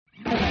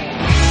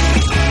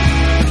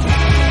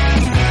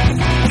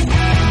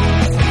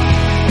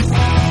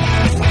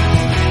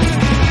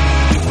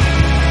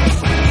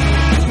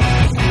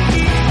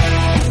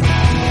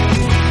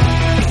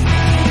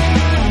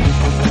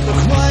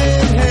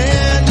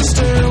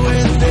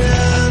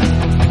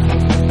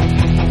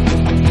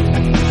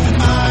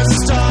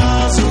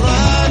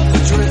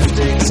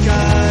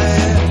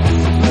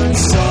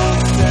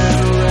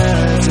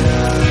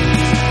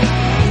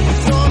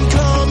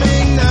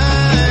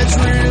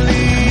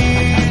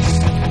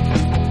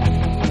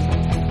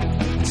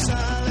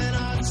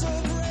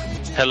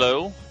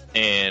Hello,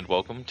 and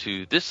welcome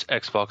to this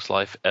Xbox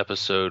Life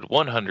episode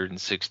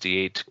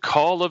 168,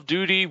 Call of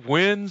Duty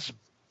Wins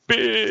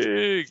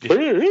Big!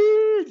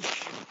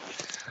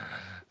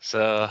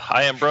 So,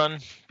 I am Brun,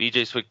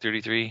 BJ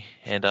Swick33,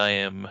 and I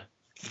am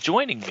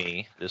joining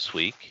me this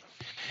week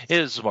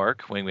is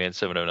Mark,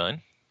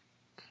 Wingman709.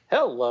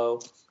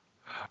 Hello.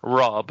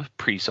 Rob,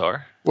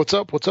 Presar. What's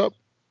up?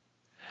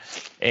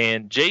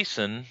 And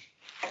Jason,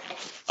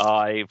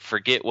 I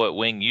forget what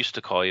Wing used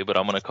to call you, but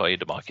I'm going to call you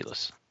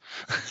Democulus.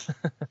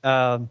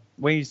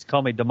 We used to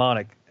call me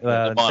Demonic.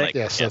 Demonic.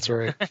 Yes, that's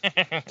right.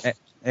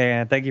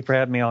 And thank you for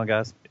having me on,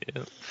 guys.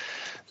 Yeah.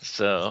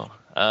 So,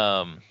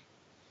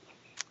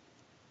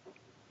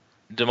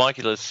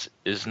 Democulus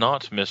is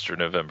not Mr.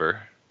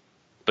 November,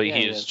 but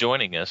he is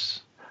joining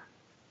us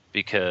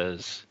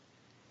because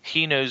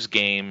he knows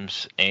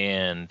games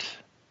and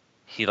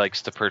he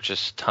likes to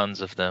purchase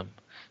tons of them.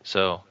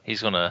 So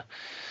he's going to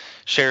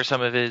share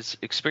some of his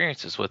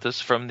experiences with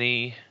us from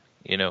the,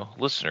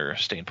 listener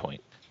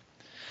standpoint.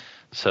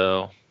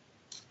 So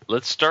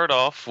let's start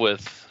off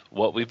with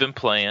what we've been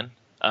playing.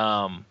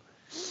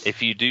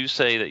 If you do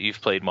say that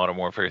you've played Modern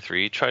Warfare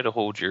 3, try to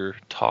hold your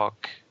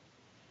talk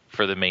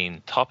for the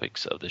main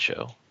topics of the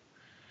show.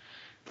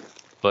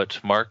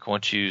 But Mark, why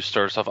don't you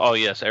start us off? Oh,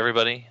 yes,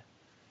 everybody,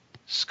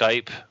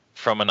 Skype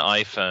from an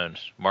iPhone.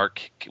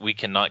 Mark, we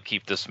cannot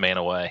keep this man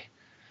away.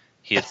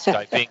 He is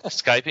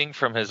Skyping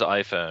from his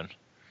iPhone.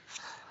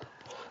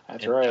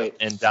 That's right.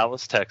 In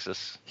Dallas,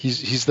 Texas.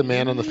 He's the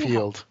man on the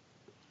field.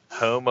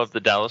 Home of the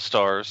Dallas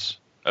Stars,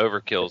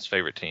 Overkill's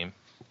favorite team.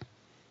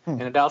 And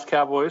the Dallas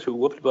Cowboys, who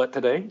whooped butt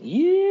today.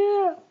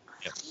 Yeah.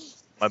 Yep.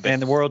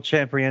 And the world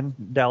champion,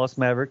 Dallas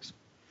Mavericks.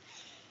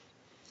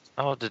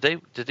 Oh, they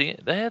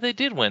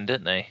did win,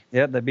 didn't they?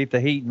 Yeah, they beat the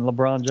Heat and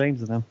LeBron James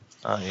and them.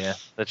 Oh, yeah.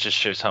 That just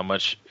shows how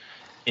much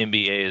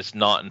NBA is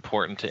not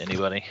important to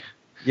anybody.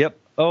 Yep.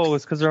 Oh,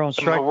 it's because they're on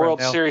strike The World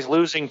right now. Series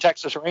losing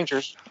Texas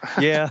Rangers.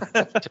 Yeah.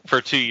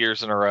 For 2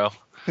 years in a row.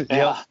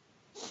 Yeah.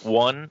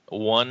 One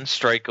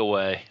strike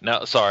away.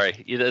 No,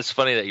 sorry. It's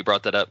funny that you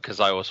brought that up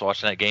because I was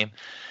watching that game.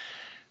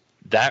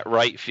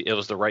 It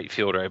was the right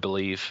fielder, I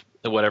believe,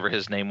 whatever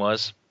his name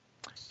was.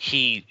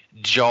 He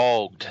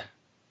jogged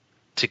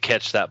to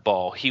catch that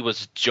ball. He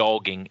was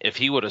jogging. If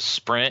he would have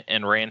sprint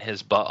and ran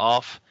his butt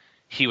off,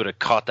 he would have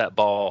caught that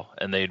ball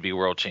and they'd be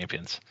world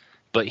champions.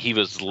 But he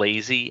was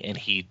lazy and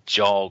he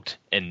jogged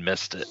and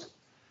missed it.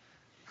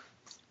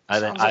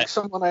 Sounds like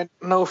someone I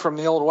know from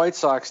the old White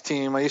Sox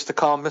team. I used to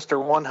call him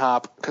Mr. One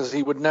Hop because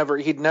he'd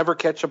never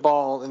catch a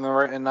ball in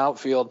the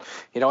outfield.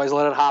 He'd always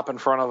let it hop in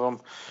front of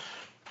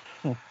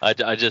him.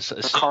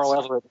 Carl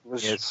Everett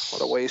was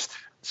what a waste.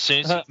 As soon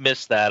as he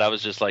missed that, I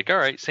was just like, all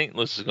right, St.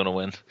 Louis is going to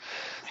win.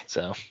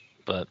 So,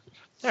 but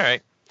all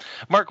right,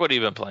 Mark, what have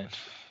you been playing?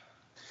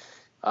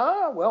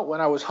 Well, when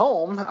I was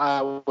home,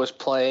 I was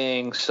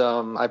playing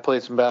I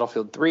played some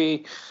Battlefield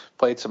 3,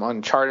 played some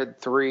Uncharted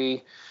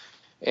 3,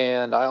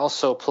 and I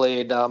also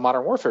played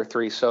Modern Warfare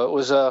 3. So it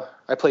was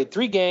I played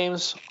 3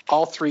 games,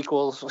 all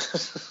threequels.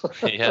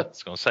 Yeah, I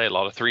was going to say a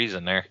lot of threes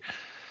in there.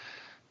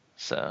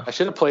 So I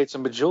should have played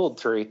some Bejeweled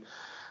 3,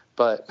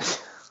 but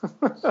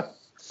well,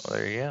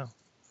 there you go.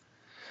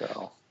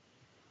 So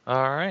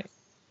all right,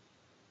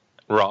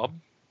 Rob.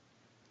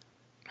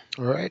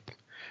 All right.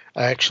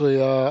 I actually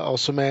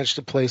also managed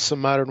to play some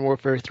Modern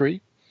Warfare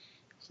 3.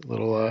 A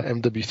little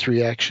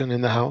MW3 action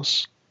in the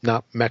house.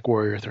 Not Mech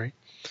Warrior 3.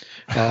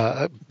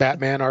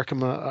 Batman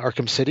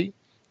Arkham City.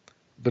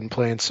 Been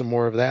playing some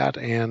more of that.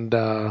 And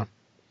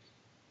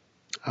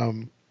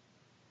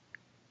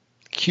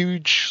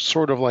huge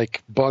sort of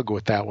like bug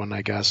with that one,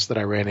 I guess, that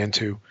I ran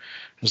into.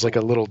 It was like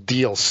a little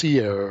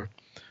DLC error.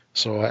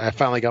 So I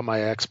finally got my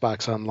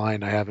Xbox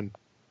Online. I haven't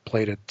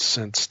played it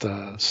since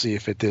to see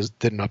if it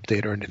didn't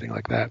update or anything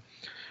like that.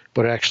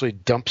 But it actually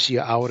dumps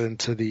you out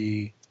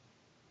into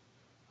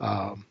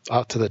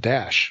out to the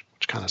dash,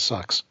 which kind of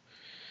sucks.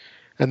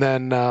 And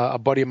then a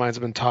buddy of mine's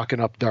been talking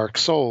up Dark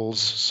Souls,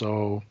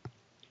 so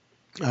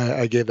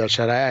I gave that a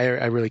shot.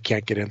 I really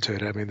can't get into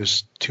it. I mean,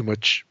 there's too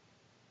much,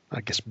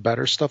 I guess,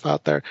 better stuff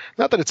out there.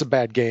 Not that it's a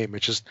bad game.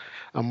 It's just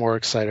I'm more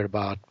excited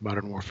about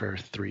Modern Warfare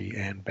 3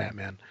 and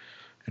Batman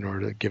in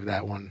order to give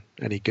that one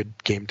any good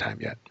game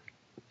time yet.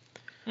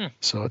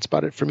 So that's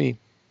about it for me.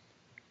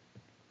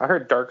 I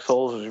heard Dark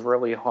Souls is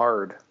really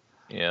hard.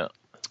 Yeah.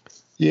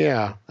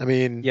 Yeah. I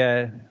mean,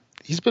 Yeah.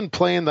 He's been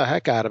playing the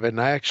heck out of it,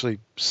 and I actually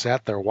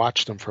sat there,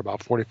 watched him for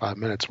about 45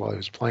 minutes while he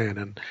was playing.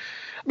 And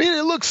I mean,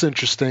 it looks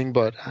interesting,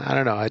 but I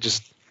don't know.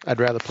 I'd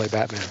rather play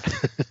Batman,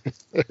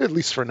 at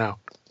least for now.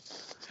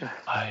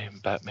 I'm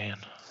Batman.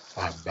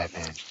 I'm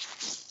Batman.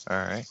 All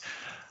right.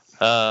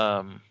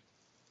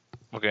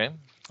 Okay.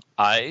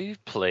 I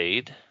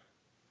played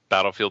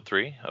Battlefield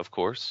 3, of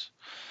course,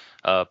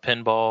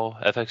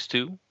 Pinball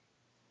FX2,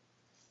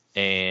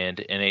 and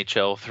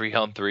NHL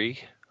 3-on-3.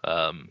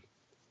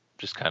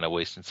 Just kind of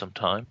wasting some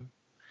time.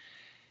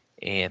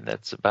 And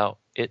that's about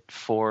it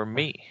for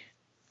me.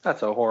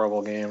 That's a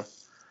horrible game.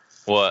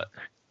 What?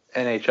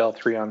 NHL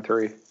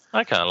 3-on-3.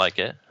 I kind of like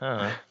it.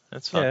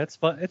 It's fun. Yeah,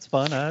 it's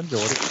fun. I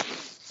enjoyed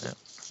it.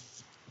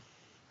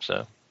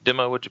 So,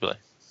 Demo, what'd you play?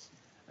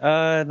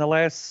 In the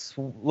last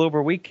little over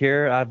a week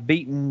here, I've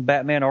beaten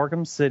Batman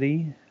Arkham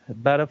City,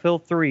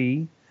 Battlefield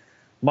 3,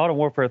 Modern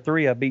Warfare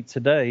 3 I beat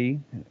today.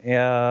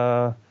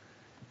 Then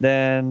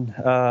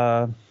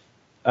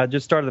I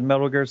just started the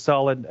Metal Gear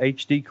Solid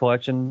HD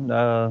collection,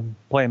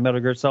 playing Metal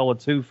Gear Solid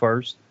 2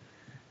 first.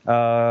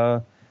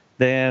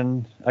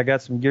 Then I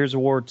got some Gears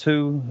of War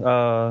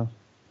 2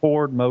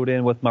 Horde mode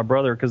in with my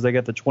brother because they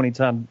got the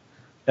 20-time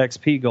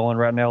XP going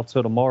right now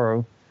till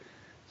tomorrow.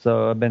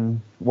 So I've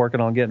been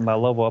working on getting my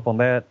level up on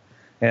that.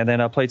 And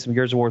then I played some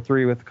Gears of War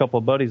 3 with a couple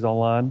of buddies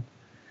online.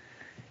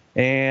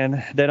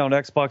 And then on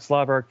Xbox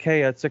Live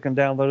Arcade, I took and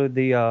downloaded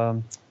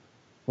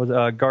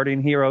the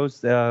Guardian Heroes,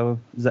 the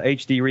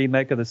HD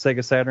remake of the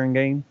Sega Saturn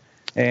game,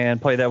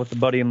 and played that with a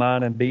buddy of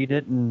mine and beat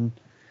it. And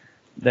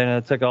then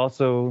I took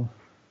also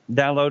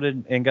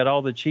downloaded and got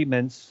all the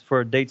achievements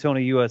for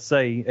Daytona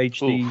USA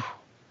HD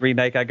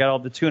remake. I got all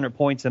the 200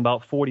 points in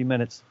about 40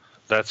 minutes.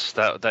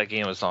 That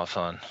game was not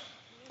fun.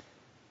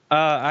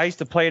 I used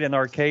to play it in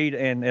arcade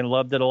and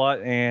loved it a lot,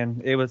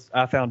 and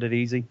I found it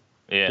easy.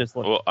 Yeah,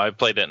 well, I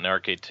played it in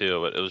arcade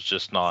too, but it was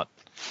just not.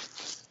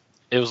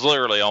 It was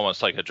literally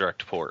almost like a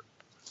direct port.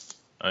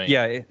 I mean,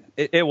 yeah,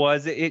 it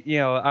was.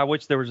 I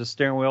wish there was a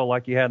steering wheel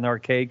like you had in the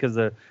arcade because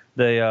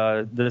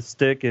the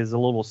stick is a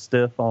little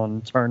stiff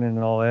on turning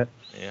and all that.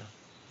 Yeah.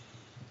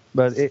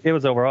 But it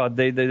was overall.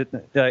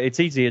 It's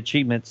easy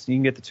achievements. You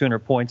can get the 200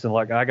 points, and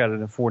I got it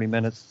in 40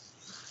 minutes.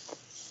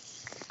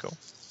 Cool.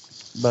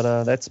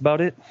 But that's about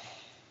it.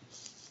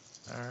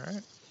 All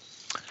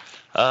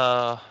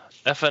right.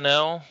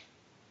 FNL,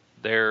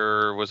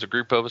 there was a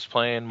group of us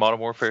playing Modern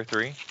Warfare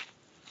 3.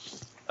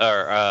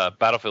 Or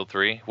Battlefield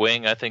 3.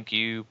 Wing, I think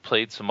you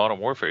played some Modern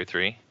Warfare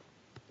 3.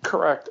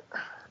 Correct.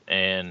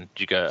 And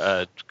you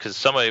got, because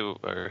somebody,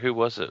 or who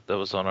was it that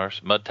was on our,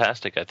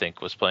 Mudtastic, I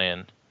think, was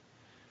playing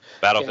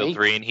Battlefield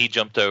 3, and he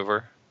jumped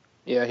over.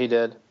 Yeah, he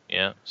did.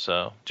 Yeah,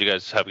 so did you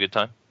guys have a good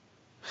time?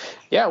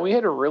 Yeah, we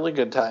had a really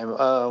good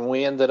time.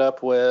 We ended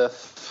up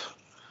with,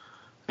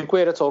 I think we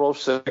had a total of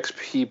 6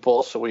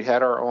 people, so we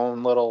had our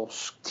own little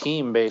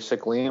team,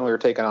 basically, and we were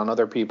taking on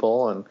other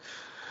people, and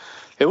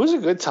it was a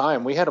good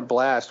time. We had a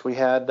blast. We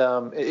had,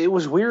 it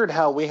was weird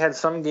how we had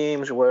some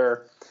games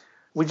where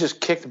we just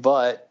kicked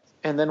butt,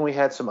 and then we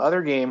had some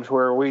other games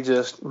where we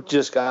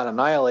just got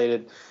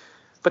annihilated.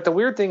 But the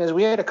weird thing is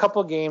we had a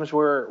couple games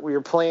where we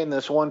were playing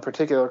this one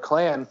particular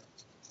clan,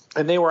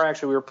 and we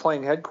were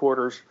playing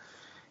headquarters,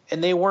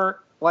 and they weren't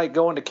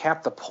going to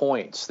cap the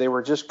points. They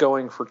were just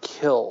going for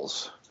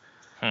kills.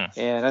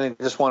 And I think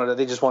they just wanted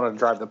to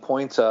drive the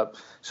points up.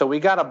 So we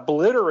got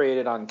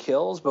obliterated on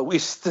kills, but we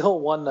still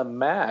won the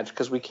match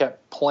because we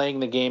kept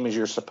playing the game as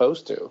you're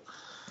supposed to.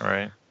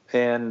 Right.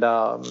 And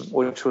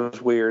which was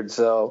weird.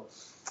 So,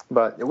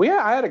 but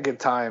I had a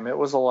good time. It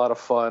was a lot of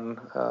fun.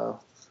 So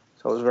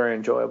it was very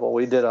enjoyable.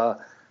 We did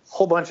a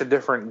whole bunch of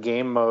different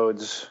game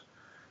modes.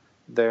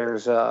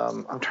 There's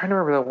I'm trying to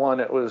remember the one.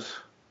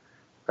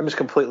 I'm just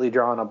completely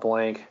drawing a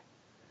blank.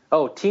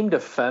 Oh, Team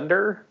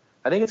Defender.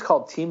 I think it's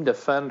called Team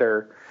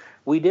Defender.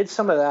 We did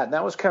some of that, and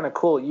that was kind of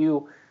cool.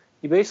 You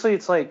basically,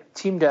 it's like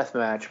team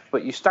deathmatch,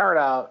 but you start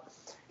out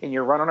and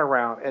you're running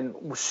around, and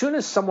as soon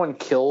as someone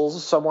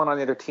kills someone on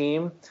the other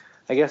team,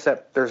 I guess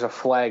that there's a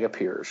flag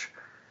appears,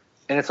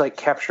 and it's like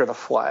capture the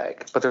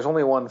flag, but there's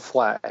only one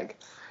flag.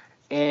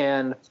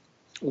 And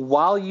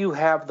while you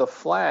have the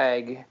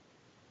flag,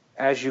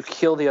 as you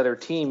kill the other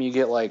team, you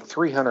get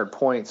 300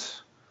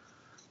 points.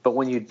 But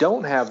when you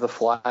don't have the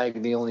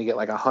flag, you only get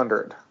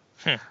 100.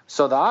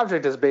 So the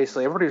object is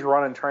basically everybody's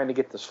running trying to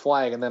get this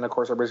flag, and then, of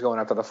course, everybody's going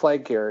after the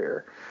flag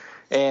carrier.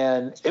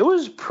 And it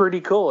was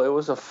pretty cool. It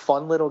was a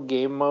fun little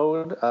game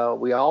mode.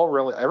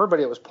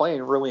 Everybody that was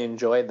playing really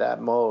enjoyed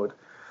that mode.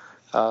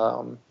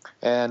 And,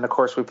 of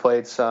course, we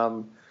played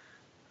some,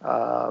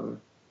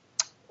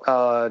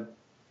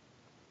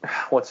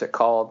 what's it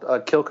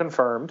called? Kill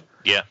Confirmed.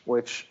 Yeah.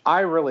 Which I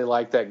really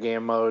like that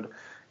game mode.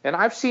 And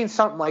I've seen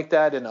something like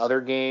that in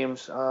other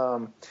games,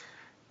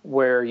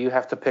 where you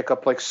have to pick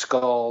up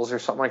skulls or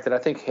something like that. I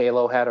think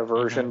Halo had a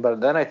version, but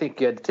then I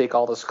think you had to take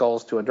all the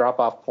skulls to a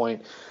drop-off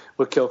point.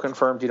 With Kill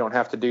Confirmed, you don't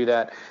have to do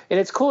that. And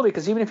it's cool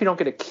because even if you don't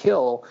get a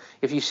kill,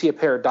 if you see a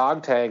pair of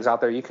dog tags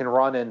out there, you can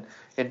run and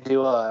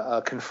do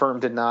a confirm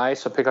deny,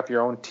 so pick up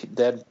your own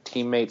dead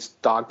teammates'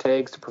 dog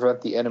tags to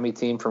prevent the enemy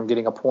team from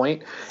getting a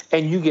point.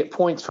 And you get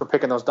points for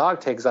picking those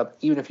dog tags up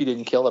even if you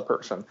didn't kill the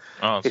person.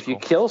 If you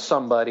kill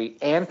somebody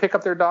and pick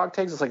up their dog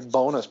tags, it's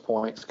bonus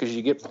points because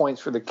you get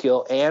points for the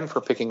kill and for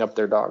picking up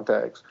their dog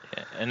tags.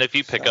 Yeah. And if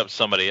you pick up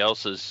somebody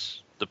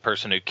else's, the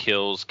person who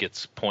kills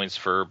gets points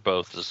for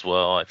both as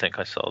well. I think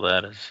I saw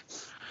that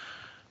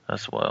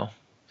as well.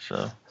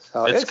 So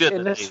it's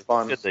good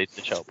that they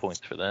dish out points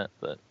for that.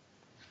 But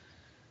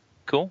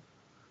cool.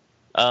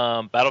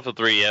 Battlefield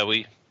 3, yeah,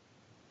 a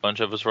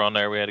bunch of us were on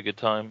there. We had a good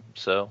time.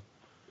 So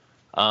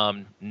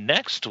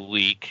next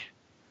week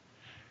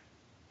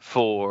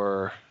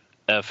for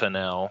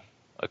FNL,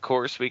 of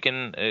course,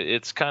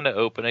 it's kind of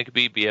open. It could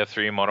be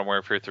BF3, Modern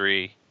Warfare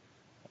 3.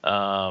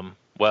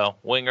 Well,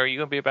 Wing, are you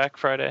going to be back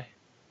Friday?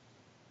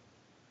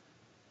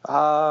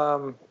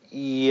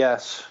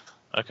 Yes.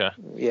 Okay.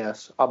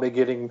 Yes, I'll be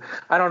getting.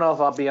 I don't know if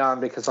I'll be on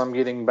because I'm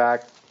getting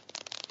back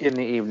in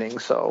the evening.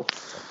 So.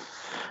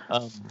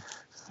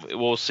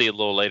 We'll see a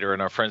little later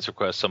in our friends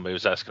request. Somebody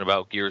was asking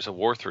about Gears of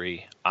War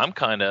 3. I'm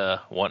kind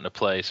of wanting to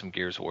play some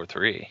Gears of War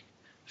 3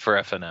 for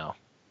FNL.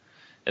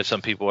 If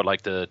some people would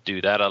like to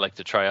do that, I'd like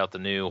to try out the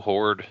new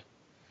Horde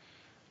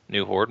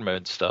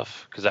mode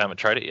stuff because I haven't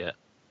tried it yet.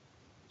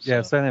 So.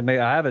 Yeah, same me.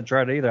 I haven't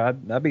tried it either.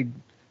 I'd be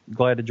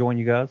glad to join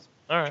you guys.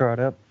 All right. Try it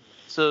out.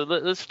 So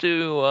let's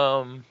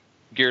do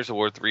Gears of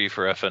War 3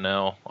 for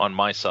FNL on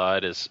my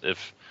side. Is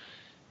if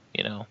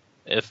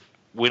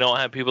we don't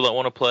have people that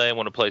want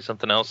to play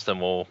something else, then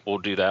we'll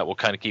do that. We'll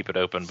kind of keep it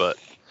open, but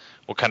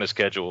we'll kind of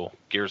schedule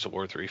Gears of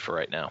War 3 for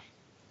right now.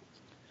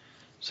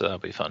 So that'll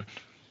be fun.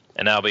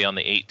 And that'll be on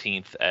the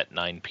 18th at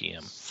 9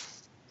 p.m.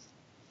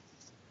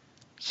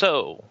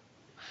 So,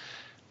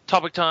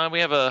 topic time. We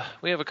have a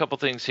couple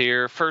things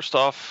here. First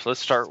off, let's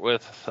start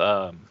with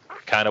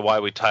kind of why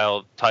we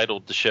titled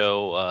the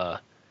show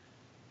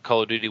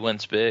Call of Duty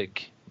Wins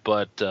Big.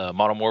 But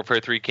Modern Warfare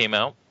 3 came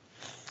out.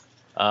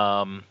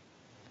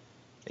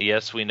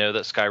 Yes, we know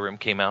that Skyrim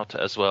came out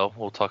as well.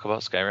 We'll talk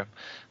about Skyrim.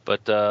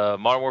 But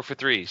Modern Warfare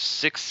 3,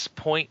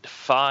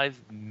 6.5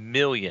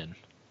 million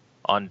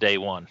on day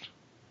one.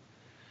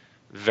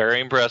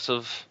 Very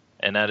impressive.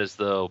 And that is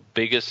the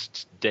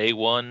biggest day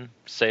one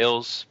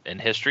sales in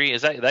history.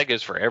 That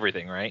goes for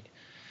everything, right?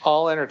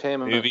 All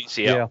entertainment. Movies,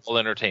 yeah, all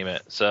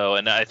entertainment. So,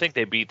 and I think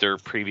they beat their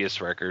previous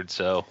record.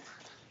 So,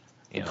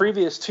 the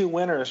previous two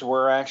winners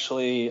were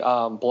actually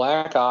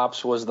Black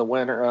Ops was the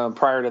winner.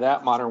 Prior to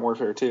that, Modern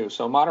Warfare 2.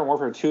 So Modern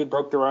Warfare 2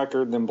 broke the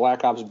record, then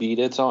Black Ops beat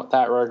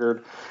that record,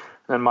 and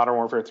then Modern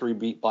Warfare 3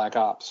 beat Black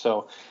Ops.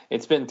 So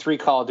it's been 3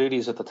 Call of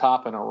Duties at the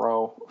top in a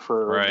row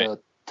for the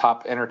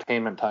top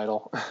entertainment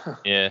title.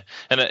 Yeah,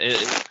 and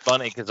it's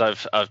funny because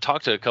I've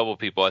talked to a couple of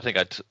people. I think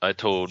I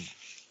told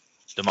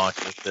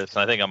Democulus this,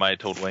 and I think I might have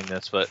told Wing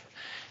this, but.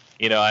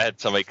 I had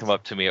somebody come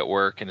up to me at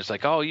work and it's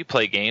like, "Oh, you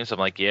play games?" I'm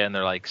like, "Yeah." And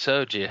they're like,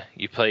 "So,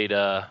 you played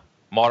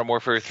Modern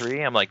Warfare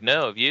 3?" I'm like,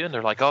 "No, have you?" And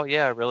they're like, "Oh,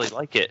 yeah, I really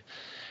like it."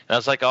 And I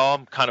was like, "Oh,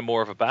 I'm kind of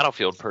more of a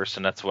Battlefield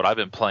person. That's what I've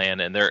been playing."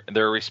 And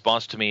their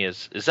response to me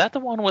is that the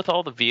one with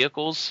all the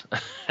vehicles?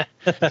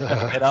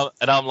 and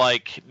I'm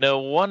like, no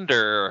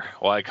wonder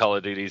why Call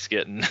of Duty's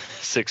getting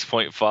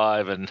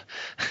 6.5.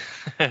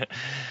 And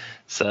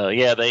so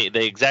yeah, they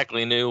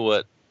exactly knew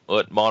what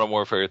Modern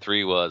Warfare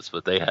 3 was,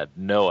 but they had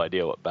no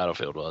idea what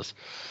Battlefield was.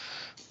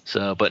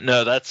 So, but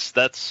no,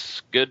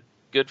 that's good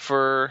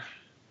for,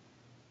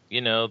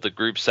 the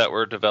groups that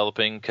were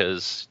developing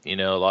because, a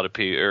lot of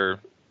people,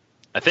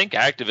 I think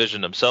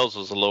Activision themselves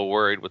was a little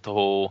worried with the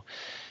whole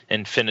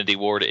Infinity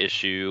Ward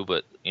issue,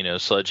 but,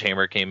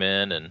 Sledgehammer came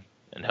in and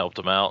helped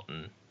them out,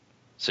 and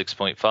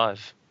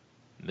 6.5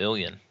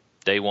 million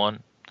day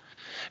one.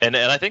 And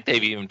I think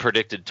they've even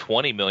predicted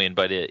 20 million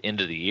by the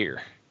end of the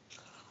year.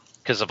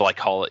 Because of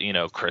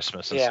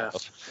Christmas and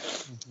stuff,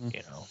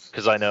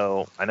 because I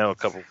know a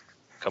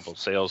couple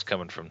sales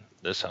coming from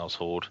this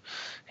household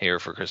here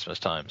for Christmas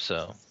time.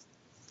 So,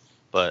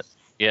 but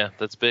yeah,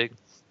 that's big.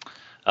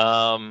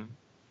 Before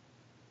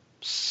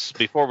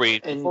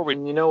we,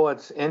 you know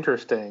what's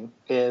interesting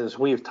is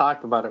we've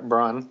talked about it,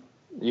 Brun,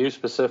 you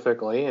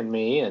specifically, and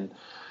me, and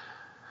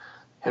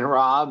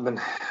Rob, and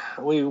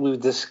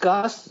we've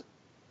discussed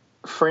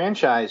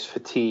franchise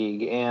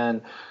fatigue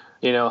and.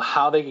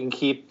 How they can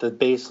keep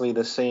essentially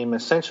the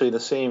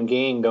same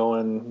game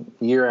going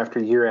year after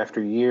year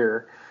after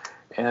year.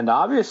 And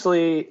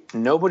obviously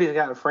nobody's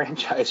got a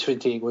franchise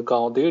fatigue with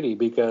Call of Duty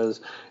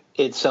because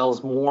it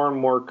sells more and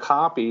more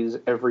copies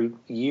every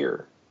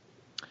year.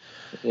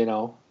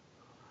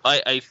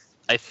 I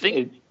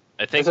think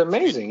it's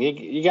amazing.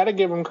 You got to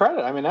give them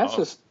credit. I mean,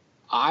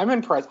 I'm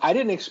impressed. I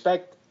didn't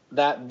expect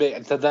that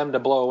big to them to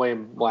blow away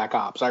Black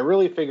Ops. I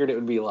really figured it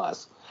would be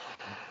less.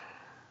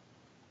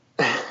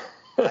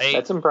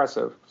 That's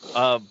impressive.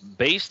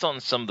 Based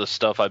on some of the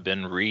stuff I've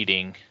been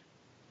reading,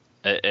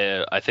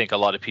 I think a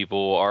lot of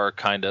people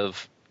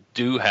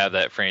do have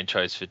that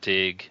franchise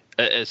fatigue.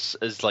 As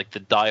like the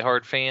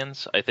diehard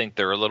fans, I think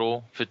they're a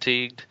little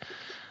fatigued.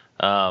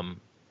 But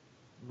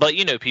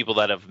people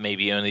that have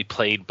maybe only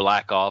played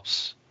Black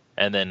Ops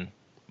and then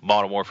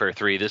Modern Warfare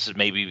 3. This is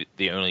maybe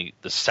the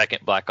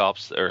second Black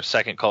Ops or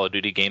second Call of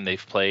Duty game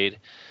they've played.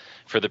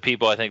 For the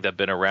people I think that have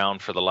been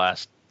around for the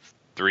last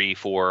 3,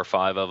 4, or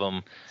 5 of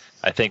them.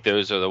 I think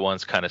those are the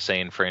ones kind of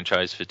saying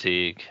franchise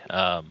fatigue,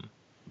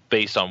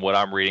 based on what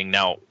I'm reading.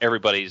 Now,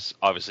 everybody's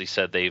obviously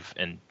said they've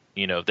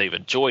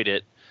enjoyed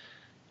it,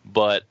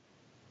 but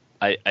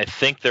I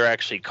think they're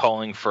actually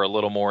calling for a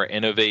little more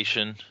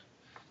innovation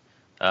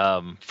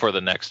for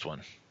the next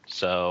one.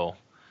 So,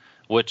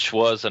 which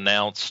was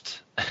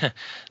announced.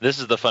 This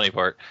is the funny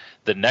part.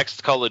 The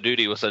next Call of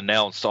Duty was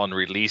announced on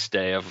release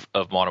day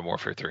of Modern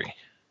Warfare 3.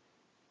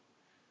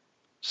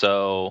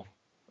 So,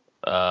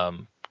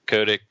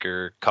 Kotick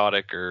or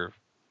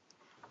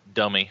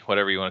Dummy,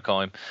 whatever you want to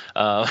call him,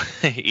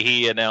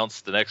 he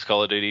announced the next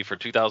Call of Duty for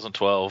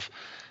 2012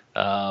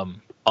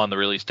 on the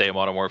release day of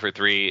Modern Warfare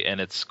 3, and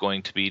it's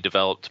going to be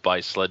developed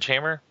by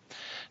Sledgehammer.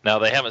 Now,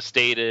 they haven't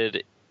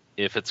stated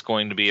if it's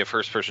going to be a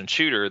first-person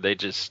shooter.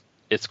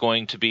 It's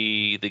going to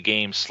be the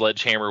game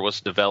Sledgehammer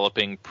was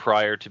developing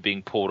prior to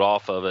being pulled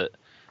off of it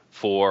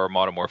for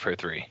Modern Warfare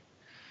 3.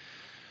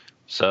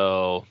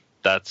 So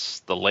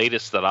that's the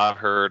latest that I've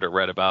heard or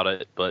read about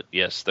it. But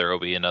yes, there will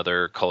be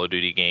another Call of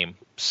Duty game,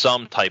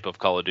 some type of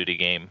Call of Duty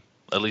game,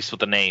 at least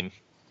with a name,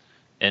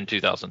 in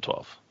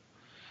 2012.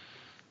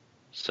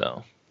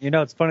 So,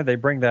 it's funny they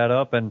bring that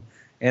up, and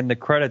the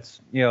credits,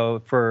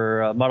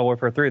 for Modern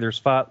Warfare 3, there's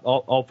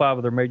all 5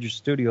 of their major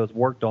studios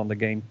worked on the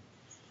game.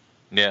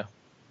 Yeah,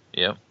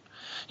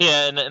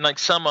 and like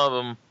some of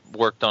them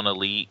worked on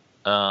Elite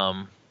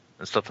and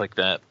stuff like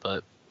that.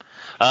 But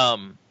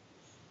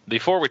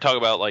before we talk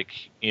about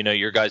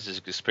your guys'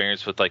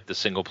 experience with like the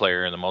single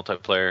player and the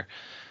multiplayer,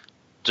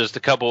 just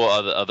a couple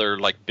of other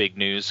like big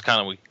news.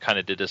 We kind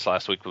of did this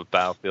last week with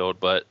Battlefield,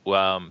 but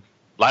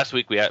last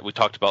week we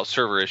talked about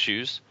server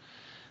issues.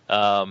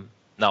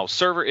 Now,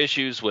 server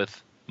issues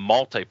with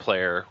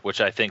multiplayer,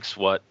 which I think is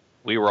what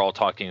we were all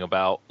talking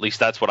about. At least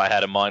that's what I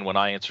had in mind when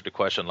I answered the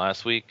question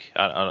last week.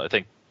 I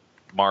think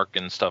Mark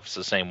and stuff's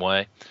the same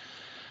way.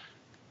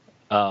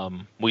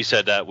 We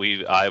said that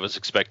I was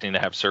expecting to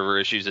have server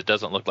issues. It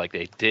doesn't look like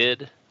they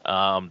did.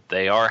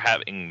 They are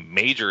having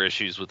major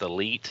issues with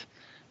Elite,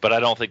 but I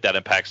don't think that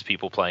impacts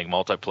people playing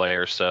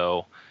multiplayer.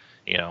 So,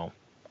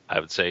 I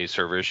would say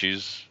server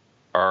issues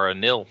are a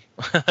nil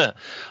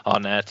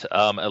on that.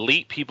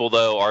 Elite people,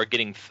 though, are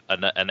getting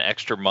an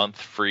extra month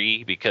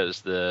free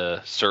because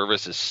the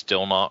service is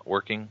still not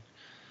working.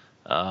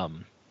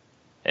 And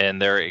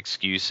their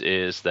excuse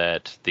is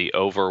that the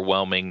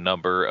overwhelming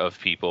number of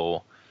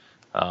people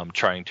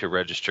trying to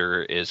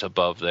register is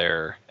above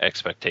their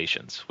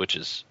expectations, which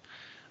is,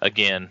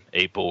 again,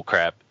 a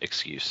bullcrap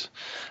excuse.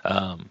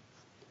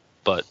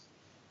 But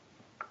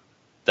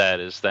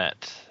that is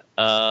that.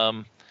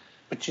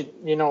 But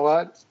you know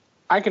what?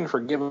 I can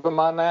forgive him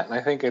on that, and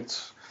I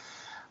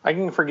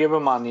can forgive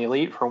him on the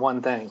Elite for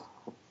one thing.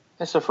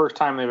 It's the first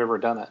time they've ever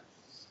done it.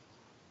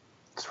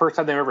 It's the first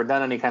time they've ever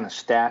done any kind of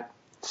stat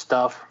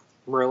stuff,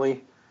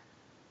 really.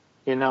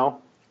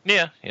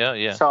 Yeah.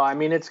 So,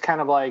 it's kind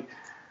of like,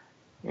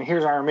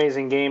 here's our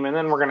amazing game, and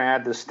then we're going to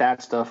add the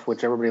stat stuff,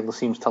 which everybody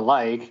seems to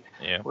like.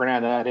 Yeah. We're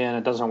going to add that in.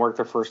 It doesn't work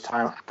the first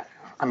time.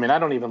 I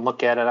don't even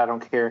look at it. I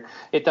don't care.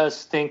 It does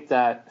stink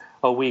that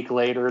a week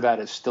later that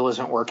it still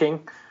isn't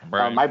working.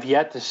 Right. I've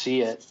yet to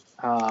see it.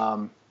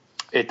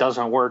 It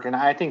doesn't work, and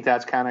I think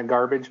that's kind of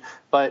garbage.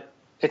 But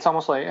it's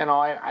almost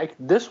like,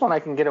 this one I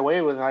can get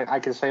away with. I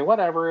can say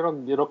whatever.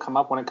 It'll come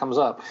up when it comes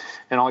up,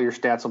 and all your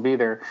stats will be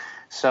there.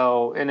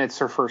 So, and it's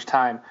their first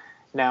time.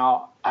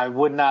 Now, I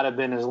would not have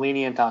been as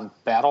lenient on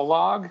Battle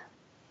Log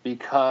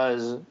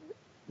because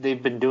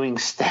they've been doing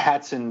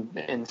stats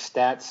and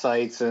stat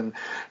sites and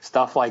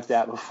stuff like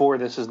that before.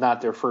 This is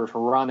not their first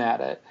run at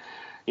it.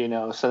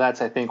 So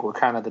that's, I think, where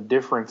kind of the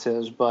difference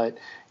is. But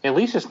at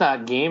least it's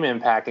not game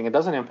impacting. It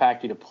doesn't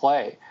impact you to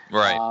play.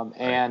 Right.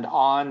 And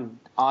on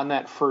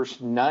that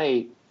first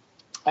night,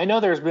 I know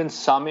there's been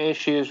some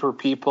issues where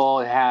people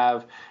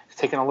have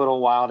taken a little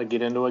while to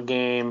get into a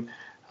game,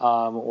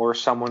 or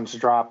someone's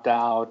dropped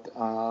out.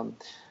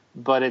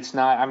 But it's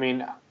not.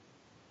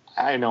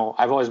 I know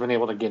I've always been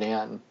able to get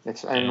in.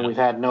 We've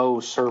had no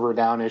server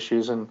down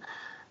issues,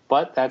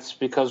 but that's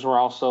because we're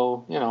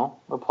also,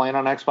 we're playing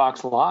on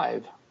Xbox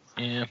Live.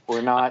 Yeah.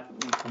 We're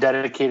not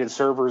dedicated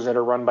servers that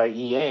are run by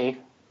EA,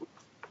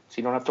 so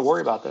you don't have to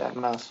worry about that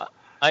mess.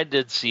 I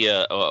did see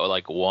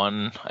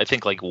one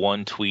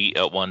tweet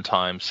at one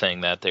time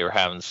saying that they were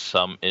having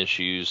some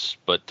issues,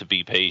 but to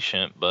be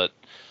patient. But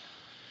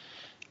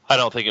I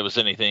don't think it was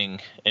anything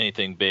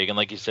big. And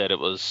like you said, it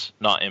was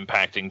not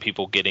impacting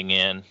people getting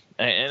in.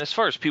 And as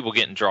far as people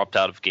getting dropped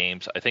out of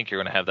games, I think you're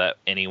going to have that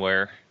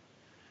anywhere.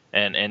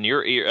 And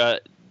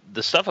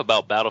the stuff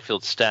about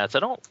Battlefield stats,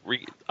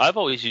 I've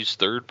always used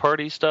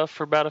third-party stuff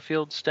for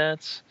Battlefield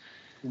stats.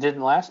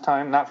 Didn't last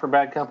time, not for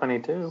Bad Company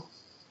 2.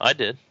 I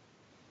did.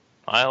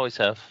 I always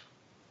have.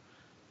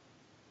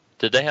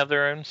 Did they have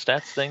their own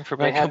stats thing for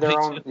Bad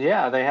Company 2?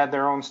 Yeah, they had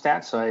their own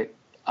stat site.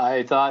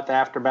 I thought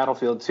after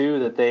Battlefield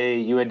 2 that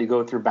you had to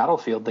go through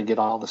Battlefield to get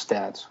all the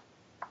stats.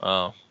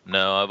 Oh,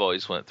 no, I've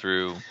always went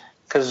through.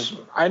 Because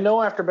I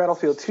know after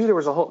Battlefield 2 there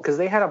was because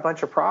they had a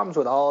bunch of problems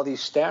with all of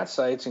these stat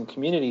sites and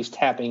communities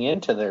tapping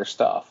into their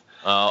stuff.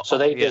 So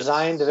they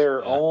designed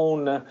their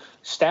own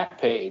stat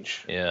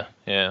page.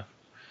 Yeah.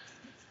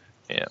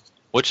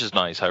 Which is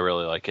nice. I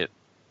really like it.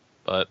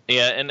 But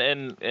yeah, and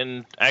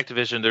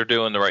Activision, they're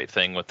doing the right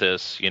thing with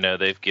this.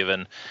 They've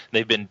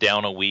been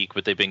down a week,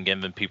 but they've been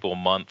giving people a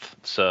month.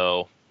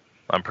 So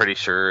I'm pretty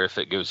sure if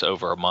it goes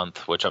over a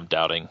month, which I'm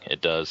doubting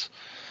it does,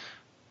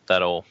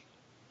 that'll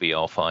be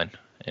all fine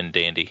and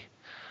dandy.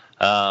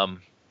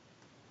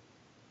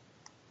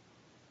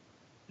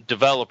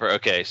 Developer.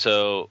 Okay,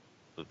 so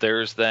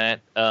there's that.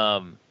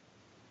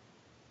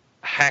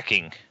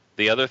 Hacking.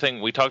 The other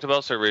thing, we talked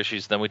about server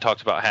issues, then we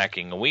talked about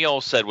hacking, and we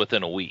all said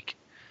within a week.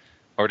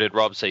 Or did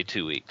Rob say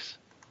 2 weeks?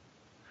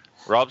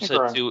 Rob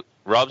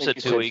said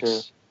 2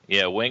 weeks.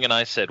 Yeah, Wing and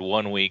I said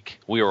 1 week.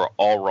 We were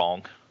all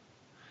wrong.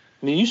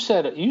 You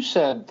said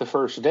the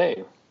first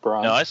day,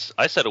 Brian. No,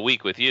 I said a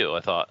week with you, I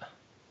thought.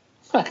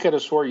 I could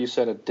have swore you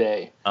said a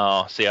day.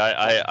 Oh, see,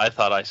 I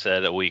thought I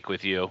said a week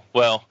with you.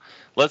 Well,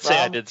 let's say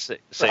I did say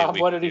Rob, a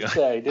week. What did he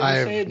say? Did I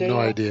he say a day? have no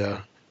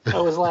idea.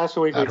 That was last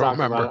week we talked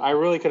remember. about it. I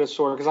really could have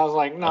sworn because I was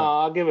like, no,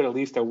 I'll give it at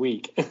least a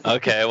week.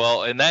 Okay,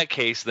 well, in that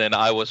case, then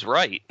I was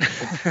right.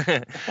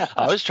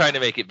 I was trying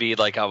to make it be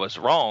like I was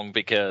wrong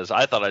because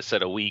I thought I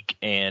said a week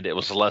and it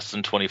was less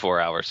than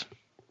 24 hours.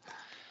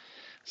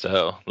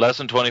 So less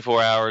than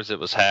 24 hours, it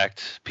was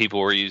hacked. People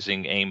were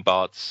using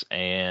aimbots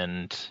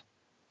and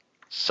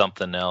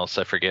something else.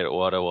 I forget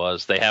what it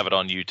was. They have it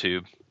on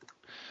YouTube.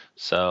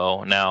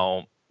 So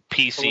now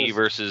PC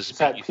versus... Is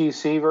that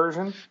PC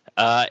version?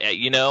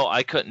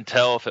 I couldn't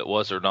tell if it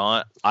was or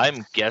not.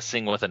 I'm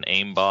guessing with an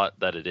aimbot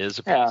that it is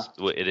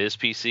it is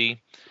PC.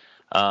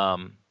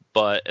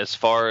 But as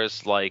far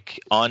as like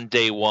on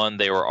day one,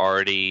 they were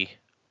already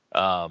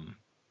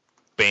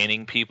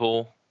banning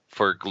people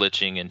for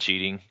glitching and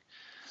cheating.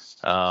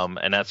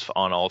 And that's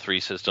on all 3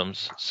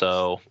 systems.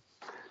 So,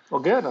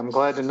 well, good. I'm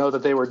glad to know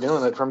that they were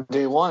doing it from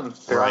day one.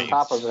 They're on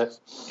top of it.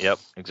 Yep,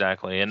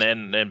 exactly. And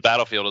then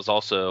Battlefield has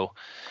also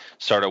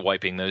started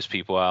wiping those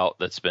people out.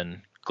 That's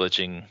been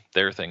glitching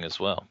their thing as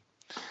well.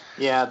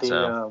 Yeah,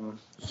 the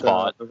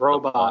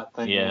robot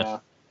thing. Yeah.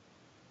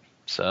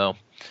 So,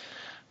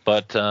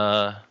 but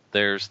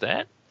there's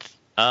that.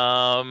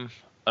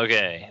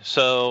 Okay,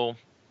 so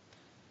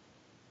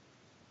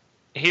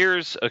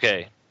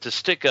to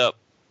stick up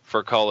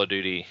for Call of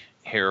Duty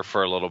here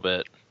for a little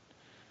bit.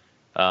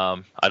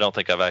 I don't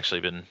think I've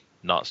actually been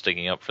not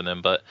sticking up for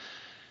them, but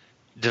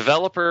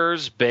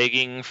developers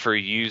begging for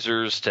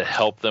users to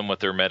help them with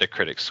their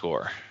Metacritic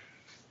score.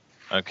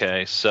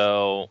 Okay,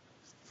 so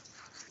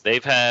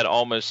they've had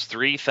almost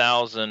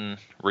 3,000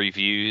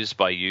 reviews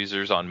by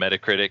users on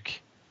Metacritic,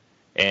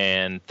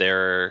 and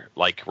they're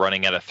like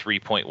running at a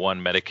 3.1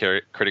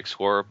 Metacritic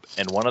score.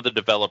 And one of the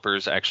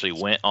developers actually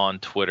went on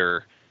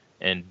Twitter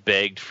and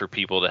begged for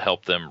people to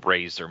help them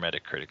raise their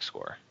Metacritic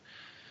score.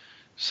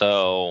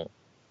 So,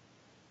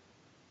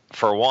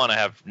 for one, I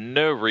have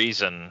no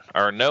reason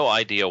or no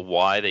idea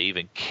why they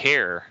even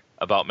care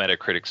about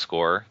Metacritic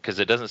score, because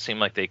it doesn't seem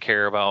like they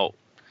care about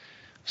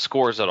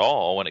scores at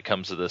all when it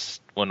comes to this.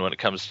 When it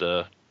comes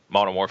to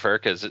Modern Warfare,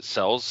 because it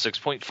sells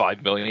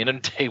 6.5 million in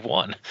day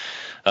one.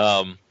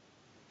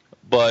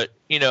 But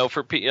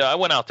I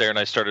went out there and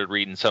I started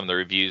reading some of the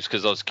reviews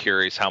because I was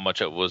curious how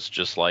much it was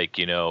just like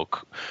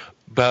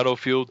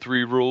Battlefield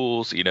 3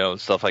 rules,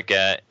 and stuff like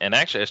that. And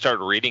actually, I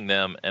started reading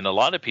them, and a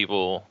lot of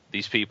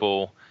these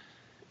people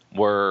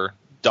were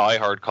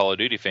diehard Call of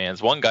Duty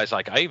fans. One guy's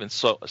like, I even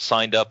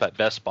signed up at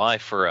Best Buy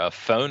for a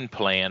phone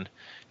plan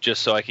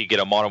just so I could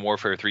get a Modern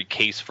Warfare 3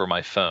 case for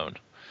my phone.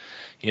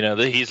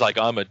 He's like,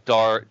 I'm a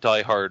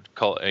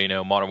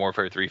diehard Modern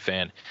Warfare 3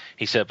 fan.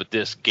 He said, but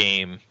this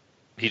game,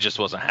 he just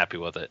wasn't happy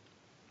with it.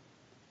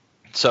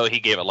 So he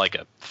gave it like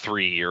a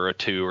 3 or a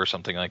 2 or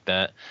something like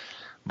that.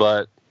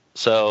 But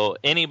so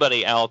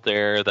anybody out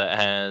there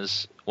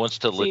that wants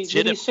to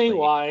legitimately...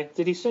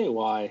 Did he say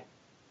why?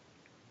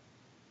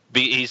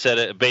 He said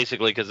it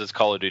basically because it's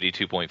Call of Duty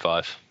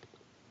 2.5.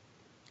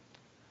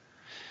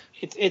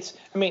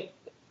 I mean,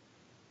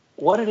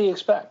 what did he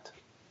expect?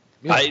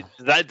 Yeah.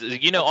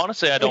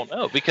 Honestly, I don't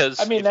know, because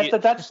I mean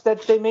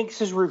that makes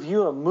his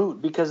review a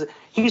moot, because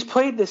he's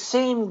played the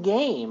same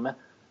game.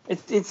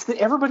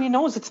 Everybody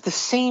knows it's the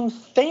same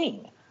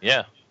thing.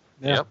 Yeah.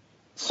 Yep.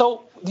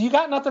 So you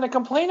got nothing to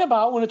complain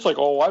about when it's like,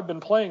 oh, I've been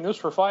playing this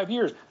for 5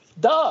 years.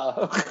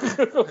 Duh.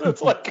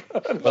 It's like,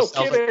 no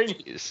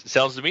kidding.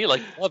 Sounds to me like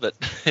you love it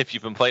if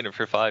you've been playing it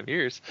for 5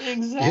 years.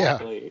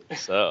 Exactly. Yeah.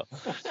 So,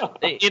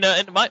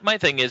 and my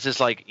thing is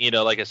like,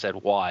 like I said,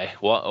 why?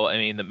 Well, I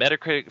mean, the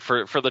Metacritic,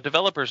 for the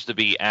developers to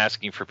be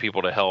asking for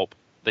people to help,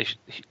 they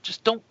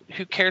just don't.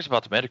 Who cares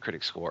about the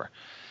Metacritic score?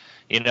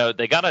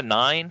 They got a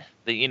 9.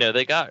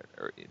 They got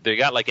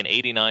like an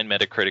 89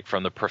 Metacritic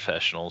from the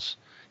professionals.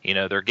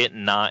 They're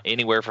getting not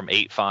anywhere from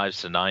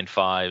 8.5s to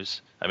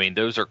 9.5s. I mean,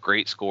 those are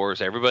great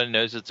scores. Everybody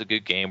knows it's a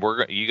good game.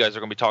 You guys are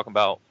going to be talking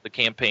about the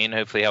campaign,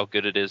 hopefully how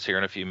good it is here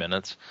in a few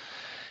minutes.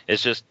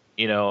 It's just,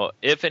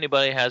 if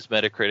anybody has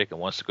Metacritic and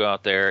wants to go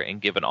out there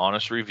and give an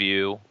honest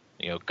review,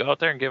 go out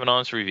there and give an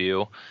honest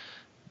review.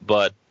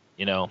 But,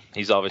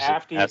 he's obviously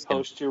after you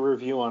post your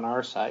review on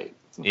our site.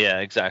 Yeah,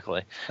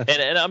 exactly.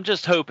 And I'm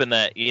just hoping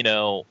that,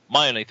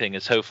 my only thing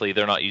is hopefully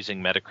they're not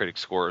using Metacritic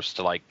scores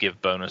to like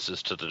give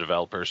bonuses to the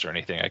developers or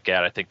anything like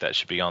that. I think that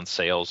should be on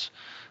sales,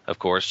 of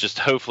course. Just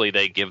hopefully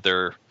they give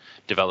their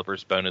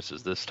developers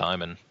bonuses this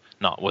time and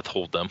not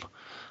withhold them.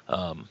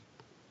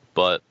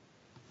 But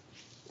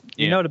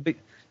yeah.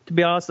 To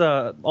be honest,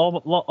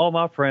 all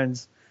my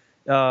friends,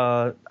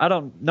 none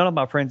of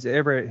my friends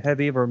have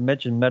ever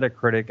mentioned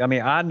Metacritic. I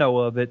mean, I know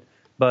of it,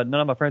 but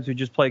none of my friends who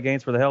just play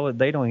games for the hell of it,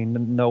 they don't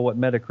even know what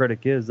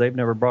Metacritic is. They've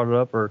never brought it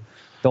up or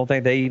don't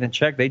think they even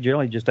check. They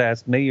generally just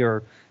ask me,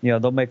 or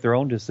they'll make their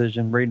own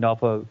decision reading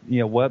off of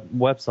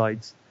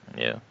websites.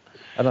 Yeah,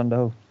 I don't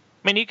know.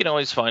 I mean, you can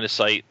always find a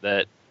site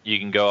that you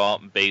can go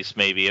out and base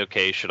maybe,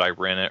 okay, should I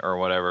rent it or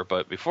whatever.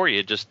 But before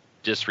you just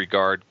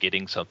disregard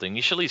getting something,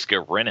 you should at least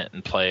go rent it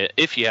and play it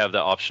if you have the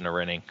option of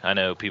renting. I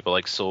know people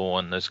like Soul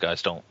and those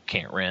guys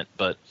can't rent,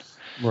 but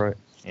right,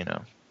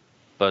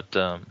 But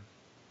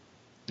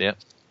yeah,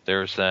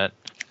 there's that.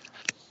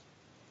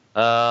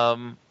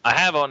 I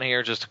have on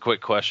here just a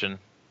quick question.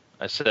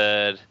 I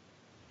said,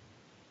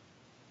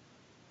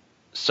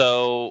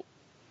 so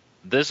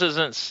this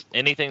isn't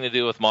anything to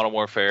do with Modern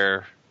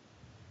Warfare,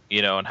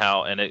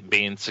 and it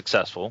being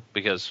successful,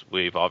 because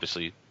we've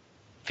obviously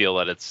feel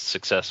that it's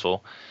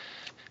successful.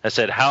 I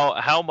said,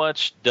 how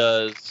much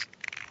does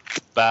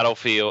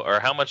Battlefield, or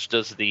how much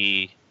does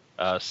the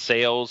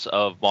sales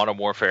of Modern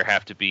Warfare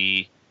have to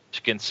be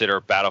to consider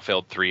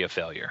Battlefield 3 a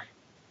failure?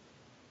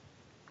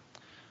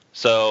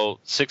 So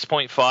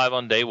 6.5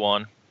 on day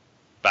one.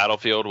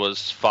 Battlefield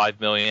was 5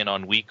 million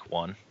on week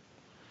one.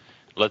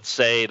 Let's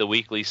say the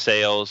weekly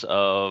sales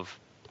of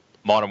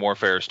Modern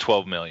Warfare is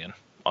 12 million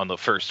on the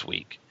first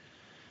week.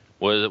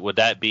 Would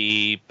that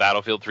be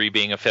Battlefield 3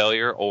 being a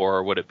failure,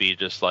 or would it be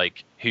just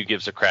like, who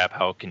gives a crap?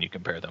 How can you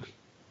compare them?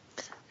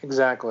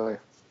 Exactly.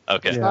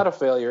 Okay. It's not a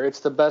failure. It's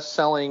the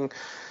best-selling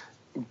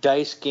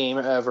DICE game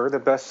ever, the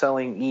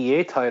best-selling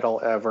EA title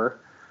ever.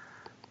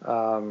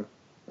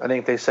 I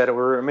think they said it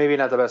were maybe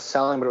not the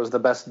best-selling, but it was the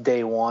best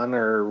day one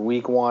or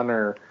week one,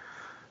 or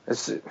I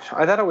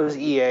thought it was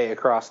EA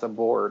across the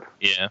board.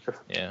 Yeah.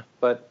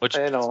 But which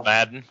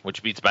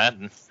beats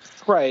Madden.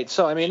 Right.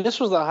 So I mean, this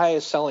was the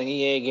highest-selling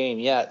EA game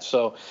yet.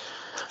 So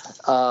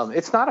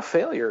it's not a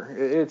failure.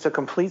 It's a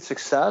complete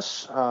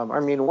success.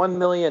 I mean, 1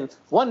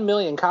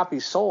 million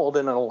copies sold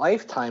in a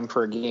lifetime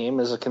for a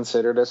game is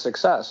considered a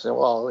success.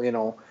 Well,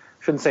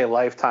 shouldn't say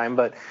lifetime,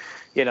 but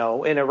in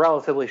a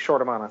relatively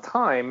short amount of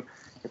time,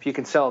 if you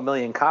can sell 1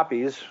 million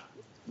copies,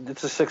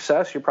 it's a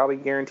success. You're probably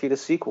guaranteed a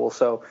sequel.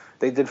 So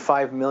they did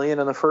 5 million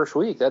in the first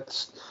week.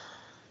 That's,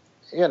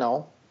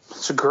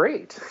 it's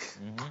great.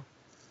 Mm-hmm.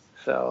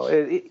 So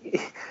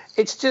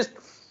it's just,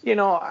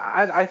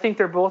 I think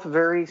they're both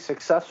very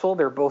successful.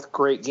 They're both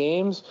great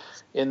games,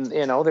 and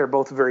they're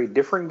both very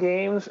different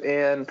games.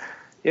 And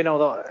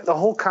the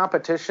whole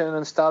competition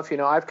and stuff.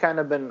 I've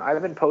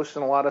been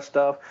posting a lot of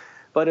stuff.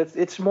 But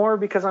it's more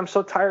because I'm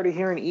so tired of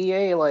hearing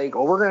EA like,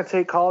 oh, we're going to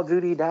take Call of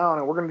Duty down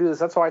and we're going to do this.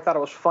 That's why I thought it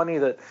was funny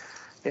that,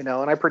 and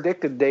I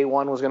predicted day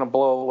one was going to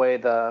blow away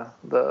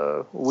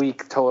the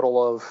week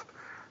total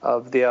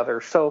of the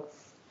other. So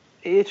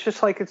it's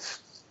just like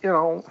it's,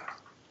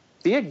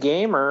 be a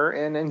gamer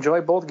and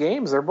enjoy both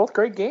games. They're both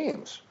great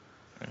games.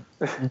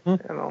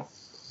 Mm-hmm.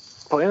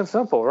 Plain and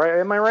simple, right?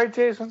 Am I right,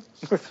 Jason?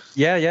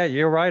 Yeah,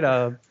 you're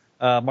right.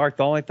 Mark,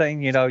 the only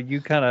thing,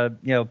 you kind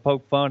of,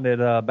 poke fun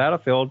at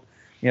Battlefield,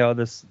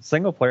 this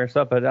single player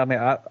stuff, but I mean,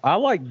 I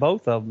like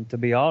both of them, to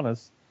be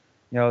honest.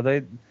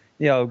 They,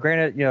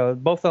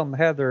 granted, both of them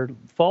have their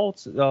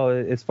faults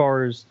as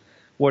far as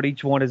what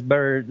each one is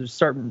better. There's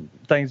certain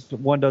things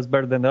one does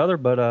better than the other,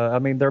 but I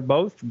mean, they're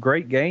both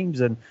great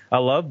games, and I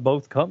love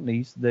both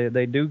companies.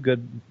 They do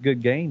good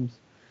games.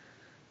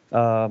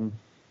 Modern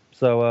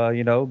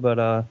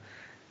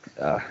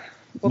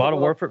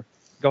Warfare.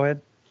 Go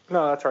ahead.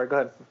 No, that's all right. Go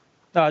ahead.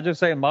 No, I was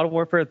just saying, Modern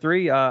Warfare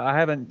 3. I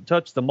haven't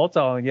touched the multi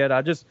on it yet.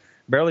 I just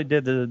barely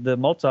did the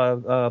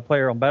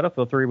multiplayer on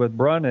Battlefield 3 with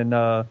Brun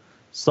and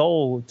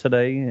Soul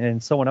today,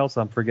 and someone else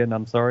I'm forgetting.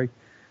 I'm sorry.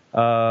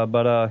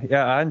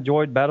 I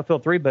enjoyed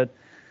Battlefield 3, but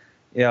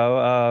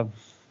the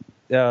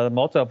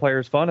multiplayer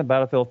is fun in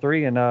Battlefield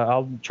 3, and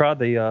I'll try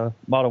the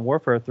Modern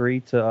Warfare 3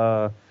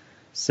 to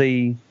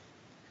see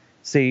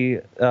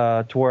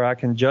to where I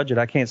can judge it.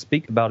 I can't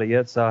speak about it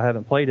yet, so I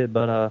haven't played it,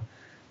 but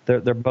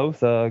they're both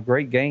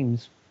great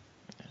games.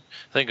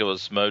 I think it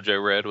was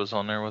Mojo Red was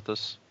on there with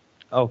us.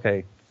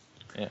 Okay.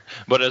 Yeah,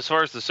 but as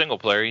far as the single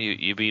player,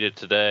 you beat it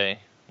today.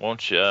 Why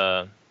don't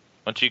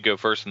you go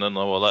first, and then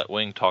we'll let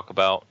Wing talk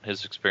about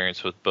his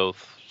experience with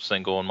both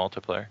single and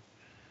multiplayer.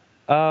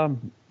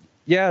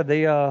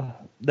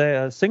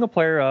 The single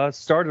player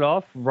started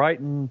off right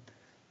in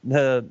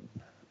the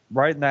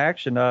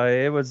action.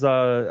 It was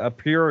a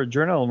pure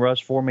adrenaline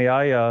rush for me.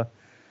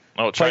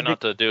 Try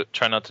not to do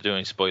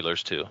any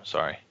spoilers too.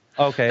 Sorry.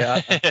 Okay,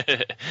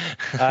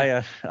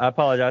 I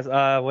apologize.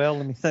 Well,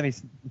 let me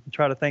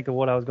try to think of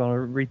what I was going to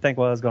rethink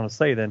what I was going to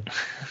say then.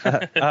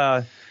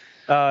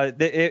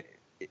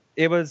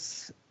 It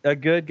was a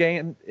good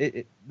game.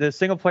 The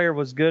single player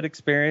was good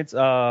experience.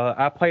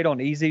 I played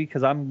on easy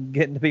because I'm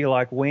getting to be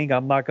like Wing.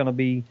 I'm not going to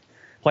be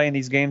playing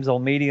these games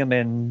on medium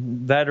and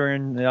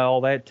veteran and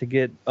all that to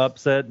get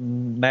upset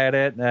and mad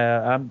at.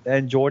 I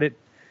enjoyed it.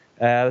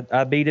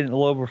 I beat it in a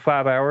little over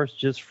 5 hours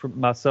just for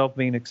myself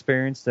being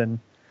experienced, and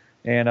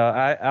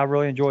I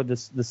really enjoyed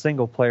the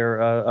single player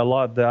a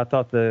lot. I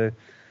thought the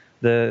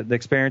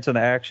experience and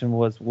the action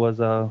was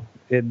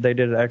they did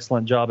an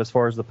excellent job as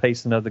far as the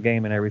pacing of the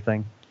game and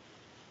everything.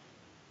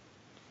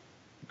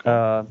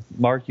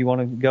 Mark, you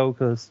want to go?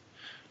 Cause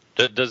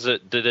did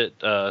it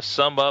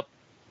sum up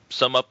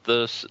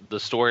the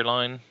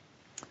storyline?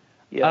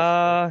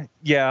 Yes.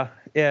 Yeah.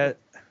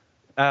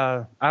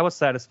 I was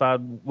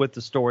satisfied with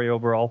the story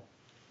overall.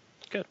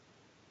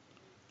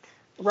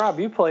 Rob,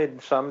 you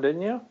played some,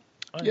 didn't you?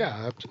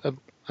 Yeah,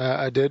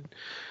 I did,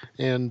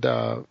 and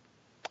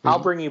I'll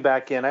bring you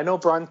back in. I know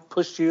Brun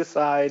pushed you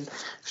aside.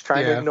 He's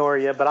trying to ignore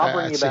you, but I'll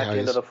bring you back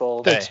into the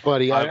fold. Thanks,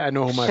 buddy. I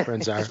know who my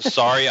friends are.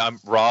 Sorry, I'm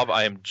Rob.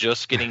 I am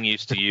just getting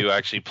used to you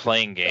actually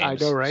playing games. I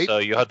know, right? So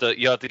you have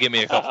to give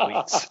me a couple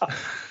weeks.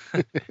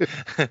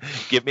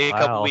 Give me a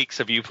couple weeks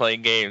of you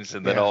playing games,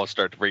 and then I'll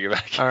start to bring you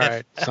back in. All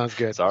right, sounds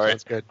good. Sorry,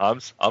 sounds good.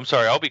 I'm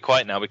sorry. I'll be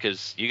quiet now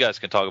because you guys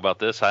can talk about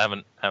this. I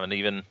haven't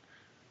even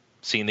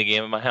seen the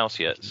game in my house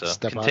yet. So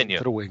Step continue. out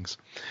to the wings.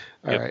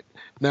 All right.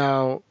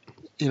 Now,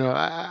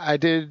 I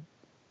did.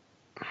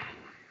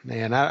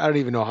 Man, I don't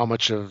even know how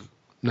much of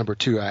number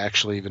 2 I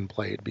actually even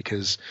played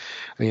because,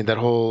 that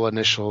whole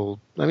initial.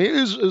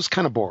 It was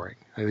kind of boring.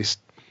 At least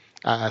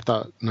I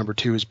thought number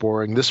 2 was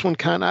boring. This one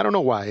I don't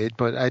know why,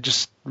 but I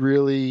just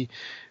really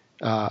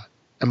am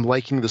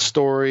liking the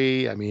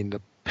story.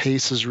 The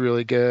pace is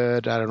really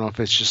good. I don't know if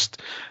it's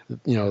just,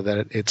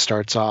 that it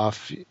starts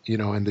off,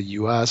 in the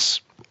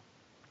U.S.,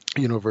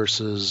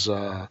 versus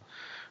where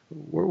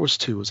was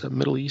 2? Was that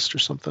Middle East or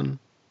something?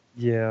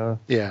 Yeah.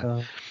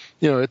 Yeah.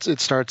 It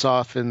starts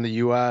off in the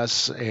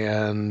U.S.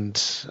 and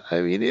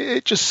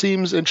it just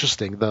seems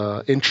interesting.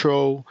 The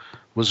intro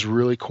was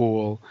really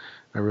cool.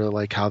 I really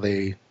like how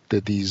they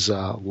did these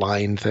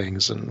line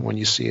things, and when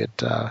you see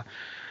it,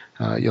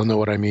 you'll know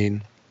what I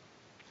mean.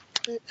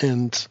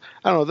 And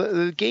I don't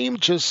know, the game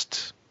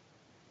just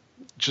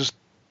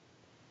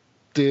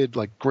did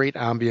like great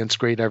ambience,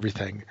 great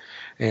everything,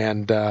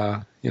 and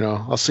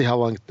I'll see how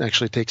long it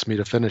actually takes me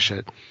to finish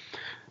it.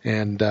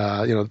 And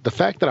the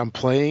fact that I'm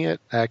playing it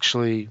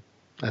actually,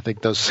 I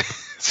think, does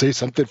say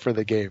something for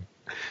the game.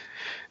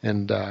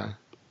 And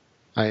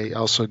I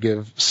also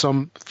give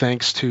some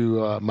thanks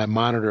to my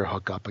monitor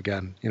hookup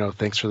again.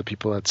 Thanks for the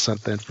people that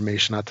sent the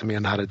information out to me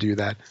on how to do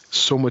that.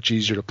 So much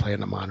easier to play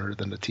on a monitor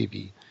than the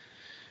TV.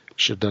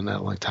 Should have done that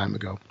a long time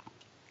ago.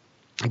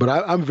 But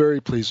I'm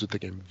very pleased with the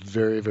game.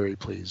 Very, very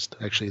pleased.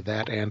 Actually,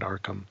 that and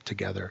Arkham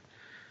together.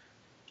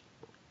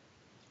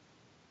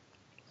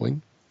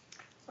 Wing?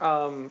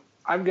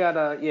 I've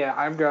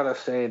gotta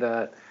say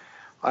that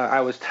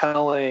I was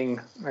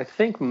telling, I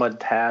think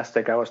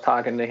Mudtastic, I was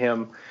talking to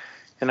him,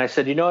 and I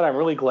said, what, I'm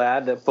really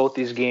glad that both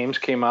these games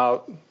came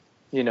out,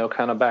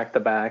 kind of back to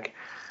back,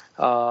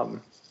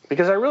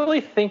 because I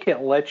really think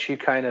it lets you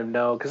kind of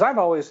know, because I've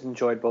always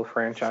enjoyed both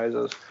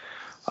franchises,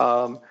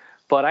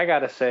 but I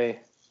gotta say,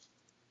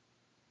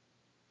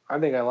 I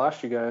think I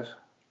lost you guys.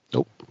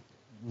 Nope.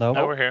 No,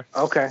 we're here.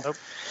 Okay. Nope.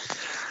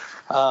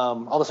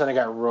 All of a sudden, it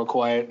got real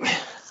quiet.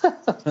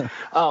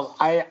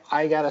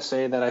 I gotta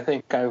say that I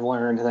think I've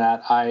learned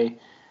that I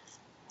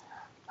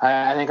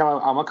think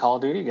I'm a Call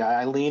of Duty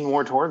guy. I lean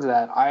more towards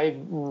that. I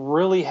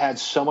really had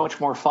so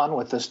much more fun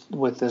with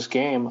this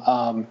game.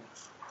 And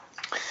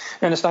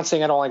it's not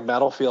saying I don't like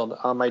Battlefield.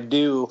 I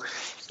do,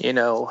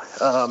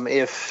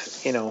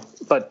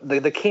 but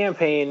the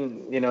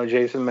campaign,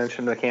 Jason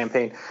mentioned the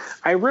campaign.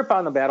 I rip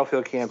on the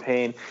Battlefield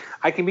campaign.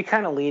 I can be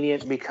kind of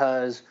lenient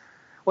because,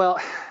 well,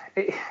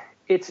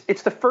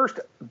 it's the first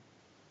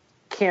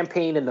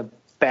campaign in the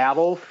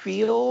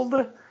Battlefield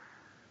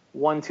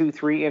 1, 2,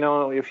 3,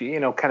 if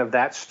you kind of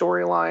that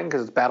storyline,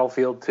 because it's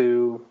Battlefield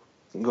 2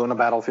 going to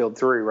Battlefield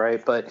 3,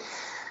 right? But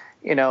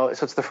so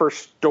it's the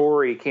first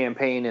story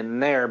campaign in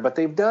there. But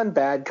they've done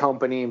Bad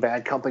Company and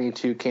Bad Company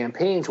 2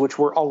 campaigns, which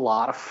were a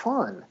lot of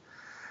fun,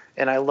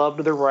 and I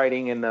loved the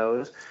writing in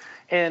those,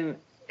 and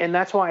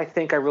that's why I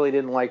think I really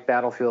didn't like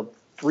Battlefield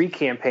 3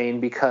 campaign,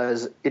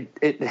 because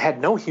it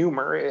had no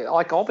humor.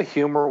 Like, all the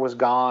humor was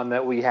gone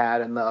that we had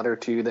in the other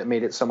two that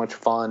made it so much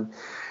fun.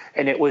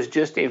 And it was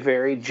just a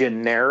very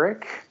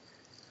generic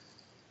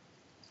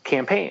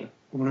campaign,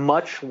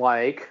 much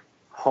like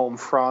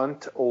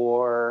Homefront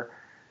or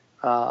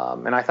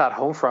and I thought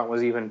Homefront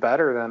was even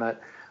better than it,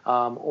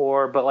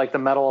 but like the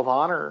Medal of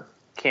Honor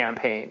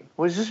campaign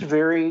was just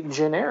very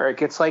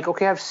generic. It's like,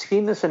 okay, I've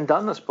seen this and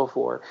done this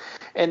before.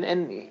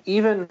 And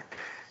even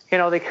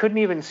they couldn't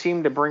even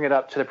seem to bring it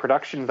up to the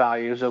production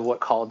values of what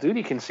Call of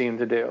Duty can seem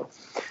to do.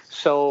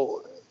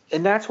 So,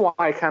 and that's why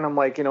I kind of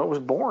like, it was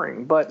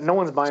boring, but no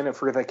one's buying it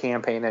for the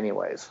campaign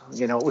anyways.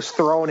 It was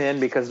thrown in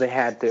because they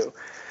had to.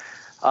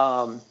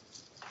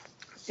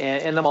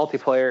 And the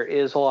multiplayer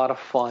is a lot of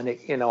fun.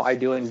 I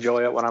do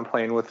enjoy it when I'm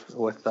playing with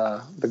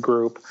the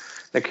group,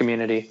 the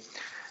community.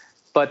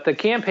 But the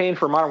campaign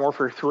for Modern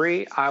Warfare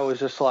 3, I was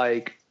just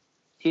like,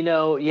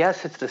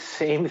 yes, it's the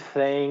same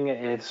thing.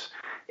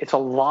 It's a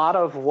lot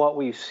of what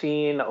we've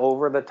seen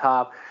over the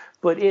top,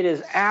 but it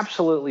is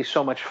absolutely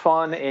so much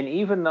fun. And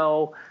even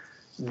though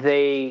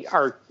they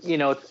are,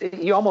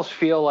 you almost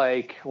feel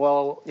like,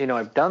 well,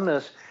 I've done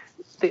this.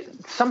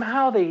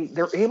 Somehow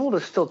they're able to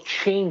still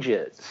change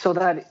it so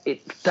that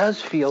it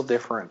does feel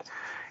different.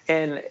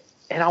 And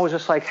I was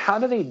just like, how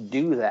do they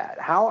do that?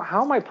 How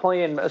am I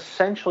playing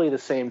essentially the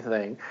same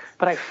thing,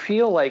 but I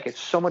feel like it's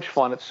so much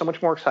fun. It's so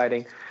much more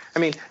exciting. I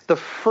mean, the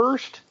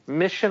first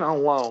mission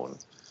alone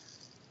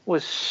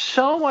was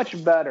so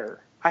much better.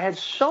 I had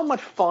so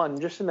much fun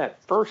just in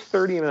that first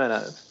 30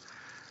 minutes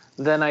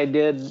than I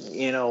did,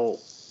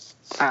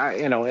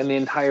 in the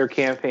entire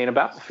campaign of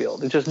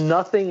Battlefield. It's just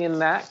nothing in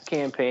that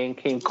campaign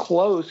came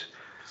close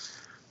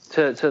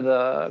to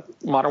the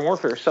Modern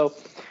Warfare. So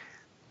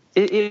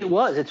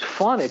it's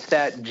fun. It's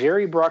that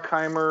Jerry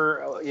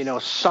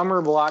Bruckheimer,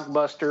 summer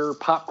blockbuster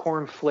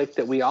popcorn flick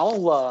that we all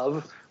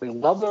love. We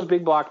love those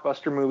big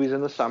blockbuster movies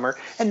in the summer,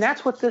 and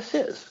that's what this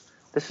is.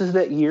 This is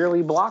that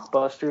yearly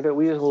blockbuster that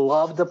we just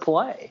love to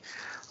play.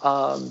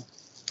 And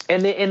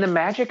the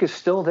magic is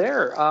still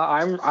there.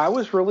 I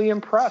was really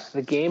impressed.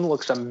 The game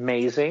looks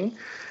amazing.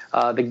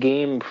 The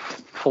game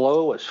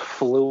flow was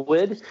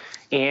fluid,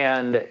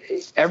 and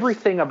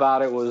everything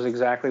about it was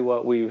exactly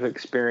what we've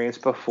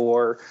experienced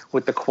before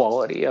with the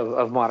quality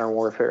of Modern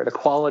Warfare. The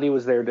quality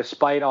was there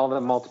despite all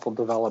the multiple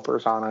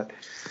developers on it.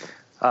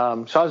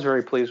 So I was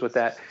very pleased with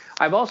that.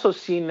 I've also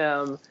seen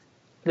the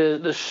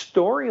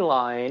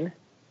storyline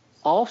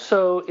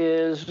also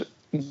is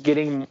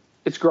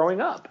it's growing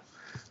up.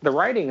 The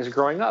writing is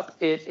growing up.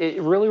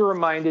 It really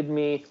reminded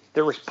me,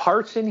 there was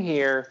parts in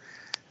here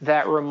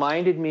that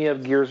reminded me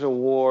of Gears of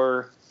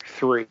War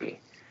 3.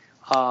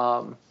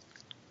 I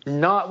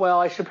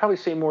should probably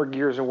say more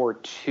Gears of War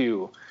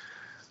 2,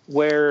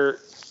 where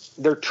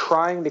they're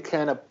trying to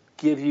kind of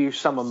give you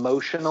some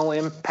emotional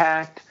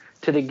impact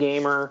to the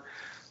gamer.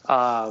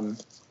 And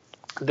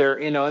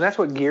that's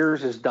what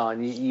Gears has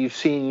done. You've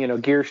seen,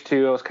 Gears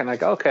 2, I was kind of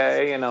like,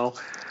 okay,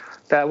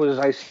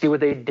 I see what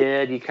they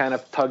did. You kind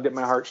of tugged at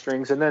my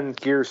heartstrings. And then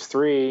Gears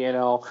 3, I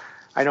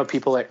know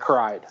people that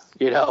cried,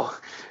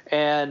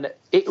 and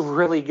it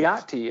really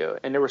got to you.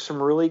 And there were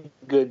some really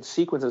good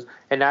sequences.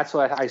 And that's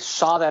what I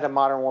saw that in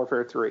Modern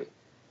Warfare 3.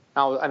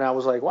 And I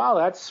was like, wow,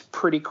 that's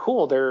pretty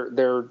cool.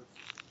 They're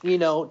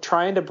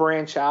trying to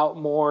branch out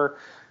more,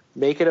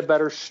 make it a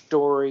better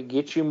story,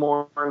 get you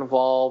more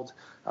involved.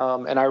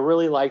 And I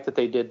really like that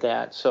they did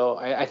that. So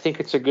I think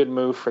it's a good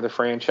move for the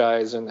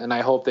franchise, and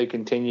I hope they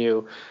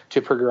continue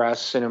to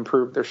progress and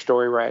improve their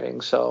story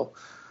writing. So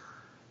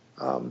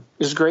it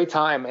was a great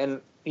time.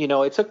 And,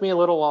 it took me a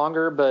little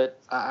longer,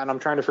 and I'm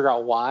trying to figure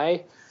out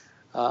why.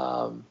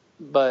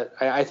 But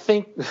I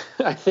think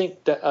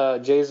that,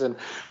 Jason,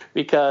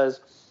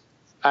 because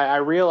I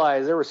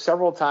realized there were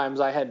several times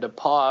I had to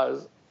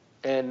pause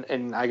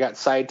and I got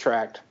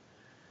sidetracked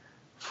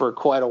for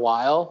quite a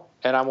while.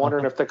 And I'm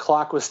wondering if the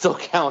clock was still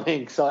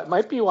counting. So it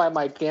might be why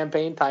my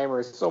campaign timer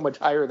is so much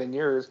higher than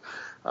yours.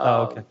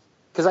 Okay.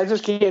 Because I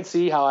just can't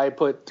see how I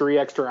put 3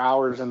 extra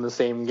hours in the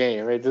same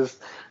game. It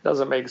just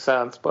doesn't make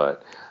sense.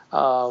 But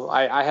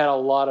I had a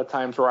lot of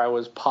times where I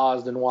was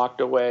paused and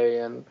walked away.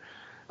 And,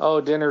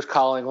 dinner's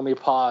calling. Let me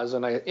pause.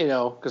 And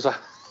because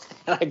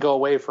I go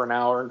away for an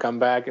hour and come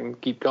back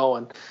and keep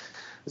going.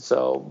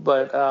 So,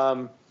 but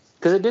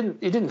because it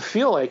didn't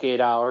feel like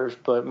 8 hours,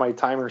 but my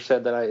timer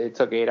said that it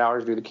took 8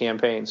 hours to do the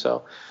campaign.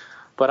 So,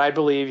 but I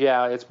believe,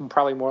 it's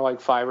probably more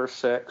like 5 or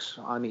 6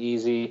 on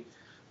easy,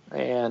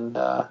 and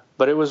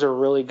but it was a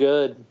really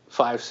good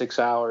 5-6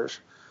 hours,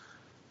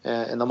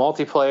 and the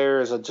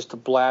multiplayer is just a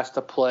blast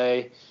to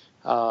play.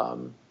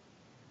 You'll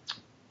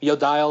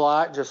die a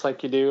lot, just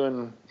like you do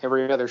in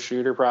every other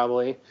shooter.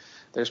 Probably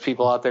there's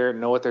people out there that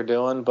know what they're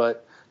doing,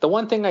 but the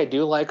one thing I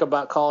do like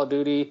about Call of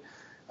Duty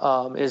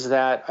is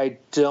that I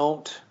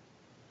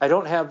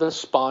don't have the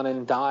spawn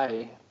and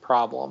die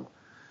problem.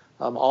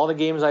 All the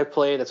games I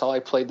played, that's all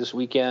I played this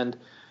weekend,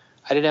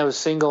 I didn't have a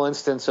single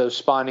instance of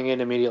spawning in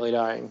immediately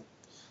dying.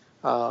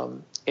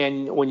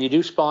 And when you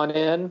do spawn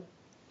in,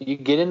 you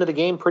get into the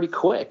game pretty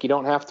quick. You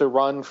don't have to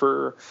run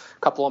for a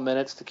couple of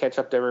minutes to catch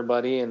up to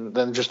everybody and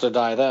then just to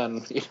die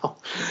then.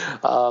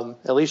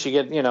 At least you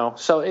get,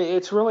 so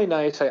it's really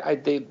nice.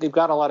 They've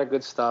got a lot of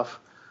good stuff.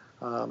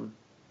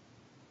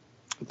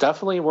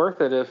 Definitely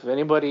worth it. If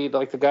anybody,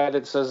 like the guy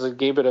that says they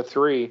gave it a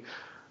 3,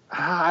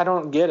 I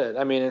don't get it.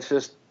 I mean, it's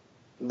just,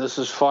 this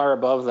is far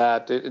above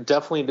that. It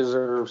definitely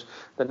deserves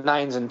the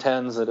 9s and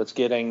 10s that it's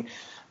getting,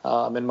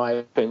 in my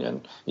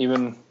opinion.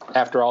 Even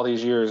after all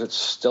these years, it's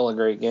still a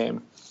great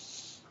game.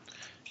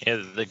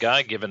 Yeah, the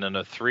guy giving it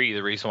a 3,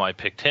 the reason why I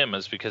picked him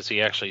is because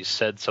he actually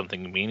said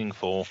something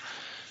meaningful.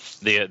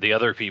 The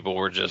other people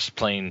were just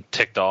plain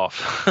ticked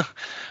off.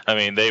 I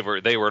mean, they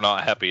were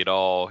not happy at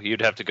all.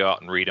 You'd have to go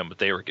out and read them, but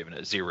they were giving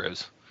it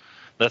 0s.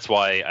 That's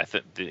why I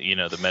think the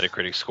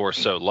Metacritic score is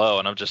so low.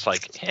 And I'm just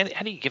like,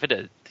 how do you give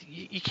it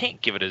you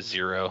can't give it a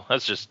 0.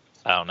 That's just,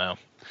 I don't know.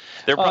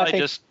 They're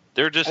probably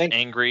they're just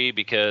angry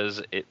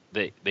because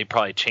they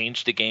probably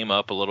changed the game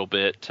up a little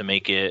bit to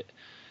make it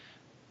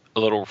a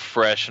little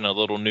fresh and a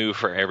little new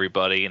for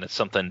everybody, and it's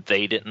something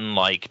they didn't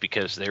like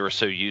because they were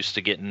so used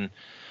to getting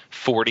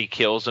 40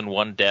 kills and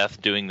 1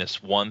 death doing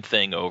this one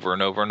thing over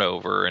and over and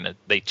over, and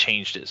they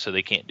changed it so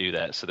they can't do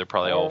that, so they're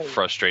probably all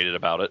frustrated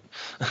about it.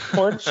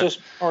 or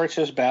it's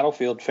just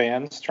Battlefield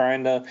fans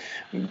trying to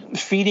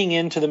feeding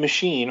into the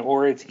machine,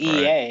 or it's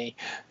EA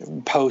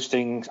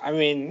posting. I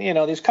mean,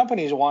 these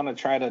companies want to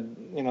try to,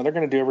 they're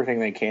going to do everything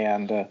they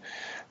can to,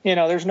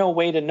 there's no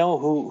way to know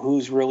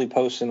who's really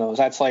posting those.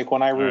 That's like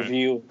when I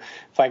review,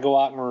 if I go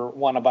out and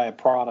want to buy a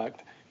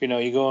product,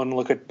 you go and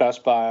look at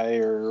Best Buy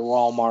or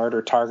Walmart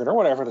or Target or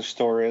whatever the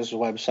store is, the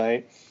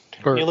website,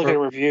 You look at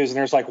reviews, and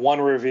there's like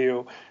one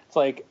review. It's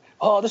like,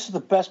 oh, this is the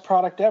best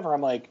product ever.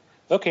 I'm like,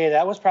 okay,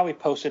 that was probably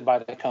posted by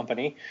the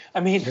company. I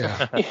mean,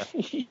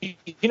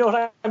 you know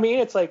what I mean?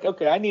 It's like,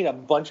 okay, I need a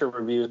bunch of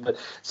reviews, but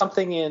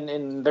something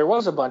in there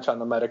was a bunch on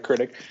the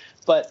Metacritic.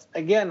 But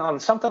again, on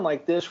something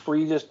like this where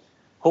you just,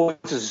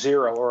 it's a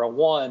 0 or a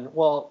 1,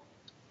 well,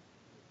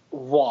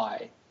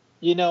 why?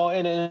 You know,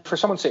 and for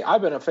someone to say,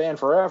 I've been a fan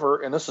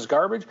forever and this is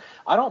garbage,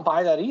 I don't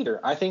buy that either.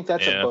 I think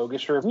that's a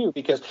bogus review,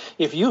 because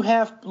if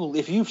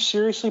you've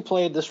seriously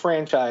played this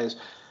franchise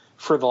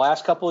for the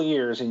last couple of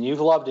years and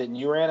you've loved it and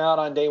you ran out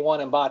on day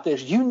one and bought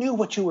this, you knew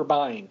what you were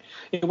buying.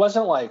 It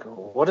wasn't like,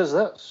 what is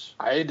this?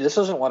 This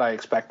isn't what I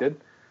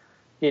expected.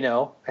 You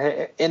know,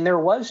 and there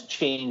was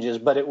changes,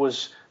 but it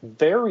was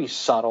very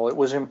subtle. It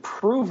was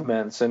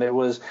improvements, and it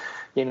was,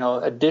 you know,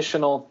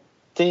 additional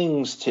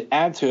things to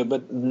add to it,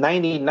 but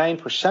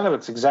 99% of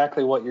it's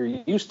exactly what you're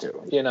used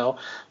to, you know.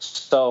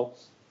 So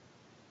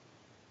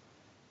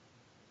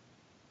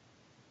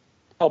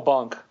no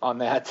bunk on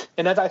that.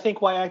 And that's, I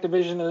think, why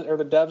Activision or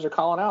the devs are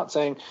calling out,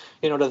 saying,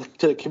 you know,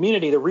 to the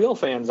community, the real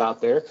fans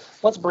out there,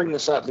 let's bring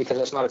this up, because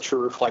it's not a true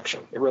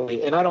reflection. It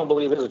really, and I don't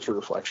believe it is a true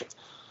reflection.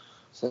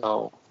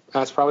 So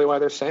that's probably why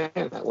they're saying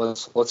that.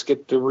 Let's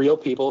get the real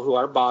people who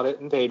are bought it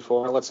and paid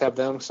for it. Let's have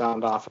them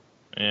sound off.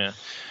 Yeah.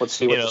 Let's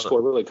see what the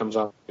score really comes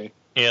out to be.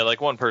 Yeah,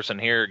 like one person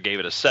here gave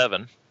it a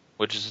 7,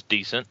 which is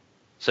decent.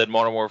 Said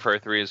Modern Warfare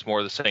 3 is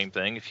more the same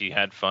thing. If you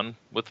had fun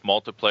with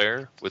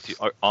multiplayer,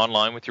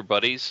 online with your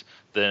buddies,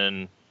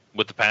 then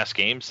with the past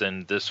games,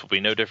 then this will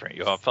be no different.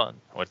 You'll have fun,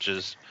 which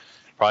is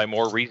probably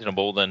more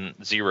reasonable than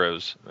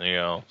zeros. You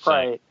know,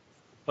 right?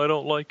 I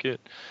don't like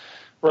it.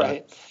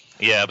 Right.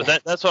 Yeah, but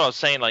that's what I was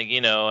saying. Like,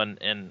 you know,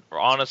 and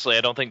honestly,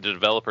 I don't think the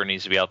developer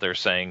needs to be out there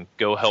saying,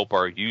 "Go help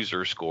our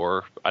user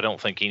score." I don't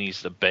think he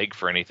needs to beg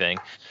for anything.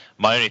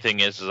 My only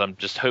thing is I'm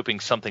just hoping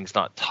something's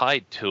not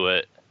tied to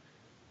it,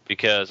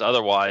 because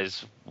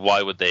otherwise,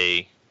 why would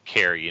they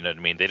care? You know what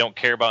I mean? They don't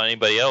care about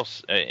anybody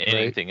else,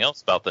 anything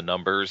else about the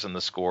numbers and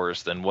the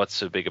scores. Then what's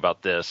so big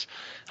about this?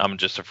 I'm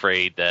just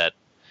afraid that,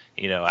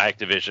 you know,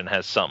 Activision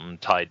has something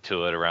tied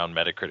to it around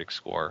Metacritic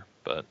score.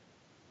 But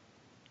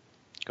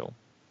cool.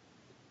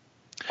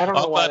 I don't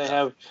know why they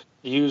have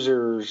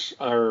users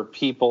or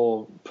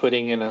people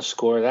putting in a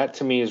score. That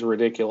to me is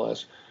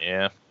ridiculous.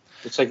 Yeah.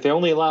 It's like they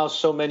only allow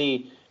so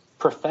many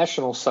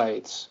professional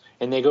sites,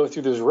 and they go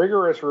through this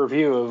rigorous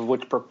review of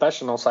which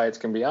professional sites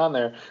can be on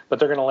there, but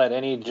they're going to let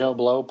any Joe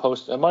Blow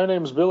post, my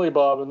name's Billy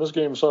Bob and this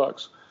game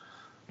sucks.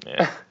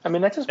 Yeah. I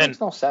mean, that just makes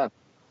no sense.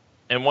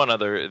 And one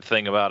other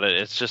thing about it,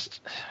 it's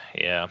just,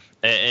 yeah.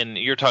 And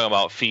you're talking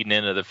about feeding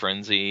into the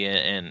frenzy,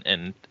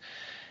 and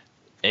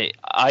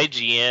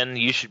IGN,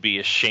 you should be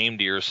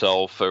ashamed of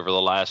yourself over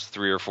the last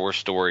 3 or 4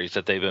 stories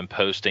that they've been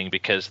posting,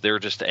 because they're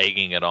just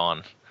egging it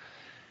on.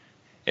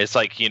 It's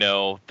like, you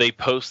know, they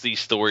post these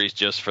stories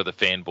just for the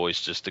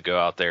fanboys just to go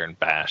out there and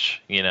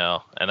bash, you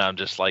know, and I'm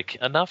just like,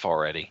 enough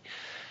already,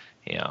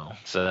 you know.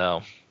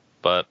 So,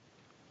 but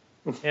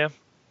yeah.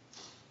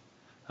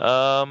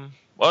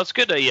 Well, it's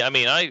good. I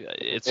mean,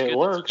 it's good. It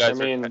works. I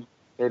mean,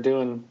 they're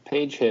doing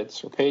page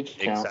hits or page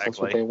counts. Exactly. That's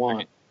what they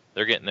want.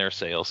 They're getting their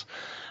sales.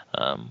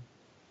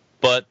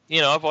 But,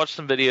 you know, I've watched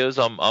some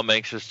videos. I'm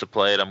anxious to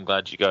play it. I'm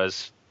glad you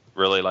guys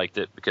really liked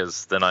it,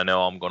 because then I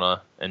know I'm going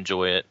to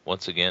enjoy it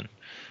once again.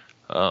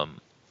 But,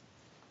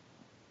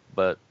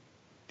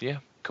 yeah,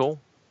 cool.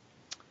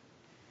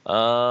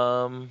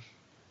 Another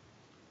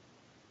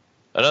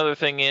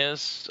thing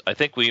is, I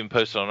think we even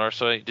posted on our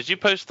site. Did you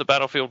post the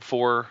Battlefield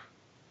 4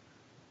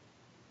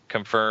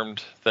 confirmed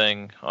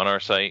thing on our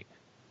site?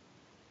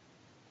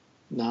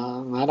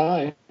 No, not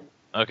I.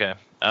 Okay.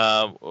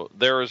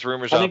 There was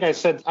rumors. I think I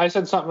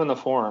said something in the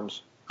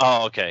forums.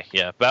 Oh, okay.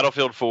 Yeah.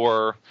 Battlefield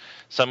 4.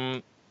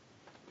 Some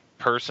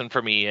person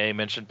from EA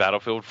mentioned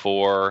Battlefield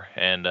 4,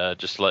 and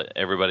just let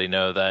everybody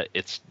know that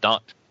it's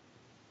not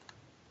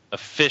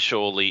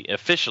officially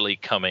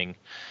coming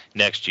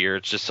next year.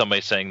 It's just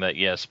somebody saying that,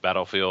 yes,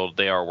 Battlefield,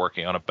 they are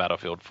working on a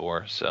Battlefield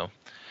 4. So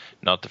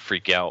not to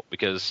freak out,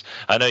 because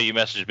I know you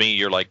messaged me.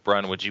 You're like,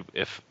 Brun, would you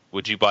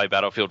buy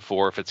Battlefield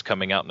 4 if it's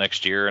coming out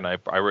next year? And I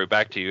wrote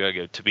back to you. I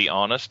go, to be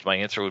honest, my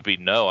answer would be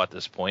no at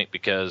this point,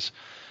 because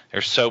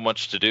there's so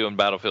much to do in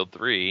Battlefield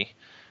 3.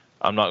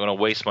 I'm not going to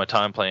waste my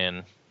time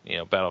playing, you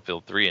know,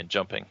 Battlefield 3 and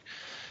jumping.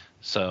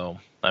 So,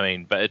 I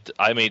mean, but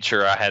I made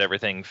sure I had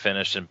everything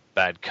finished in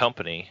Bad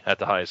Company at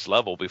the highest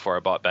level before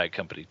I bought Bad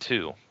Company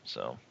 2.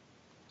 So,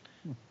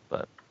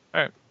 but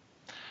all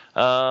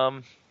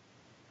right.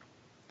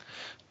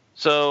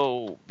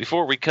 So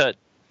before we cut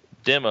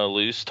Demo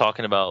loose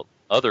talking about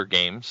other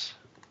games,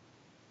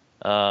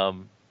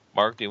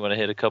 Mark, do you want to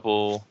hit a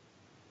couple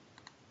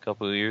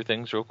of your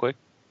things real quick?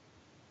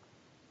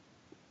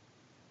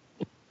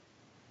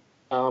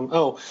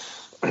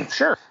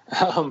 Sure.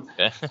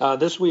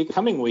 This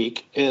coming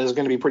week is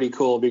going to be pretty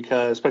cool,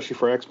 because especially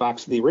for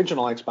Xbox, the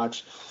original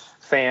Xbox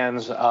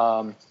fans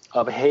of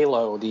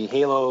Halo, the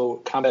Halo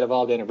Combat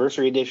Evolved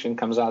Anniversary Edition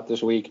comes out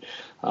this week.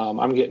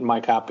 I'm getting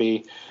my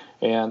copy,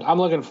 and I'm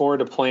looking forward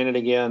to playing it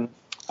again.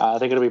 I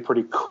think it'll be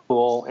pretty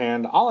cool.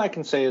 And all I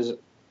can say is,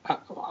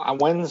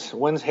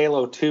 when's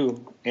Halo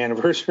 2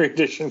 Anniversary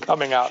Edition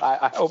coming out?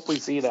 I hope we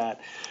see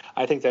that.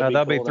 I think that'd be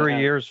that'll cool be 3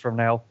 years from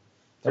now.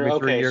 That'll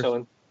be 3 years.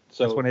 So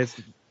that's when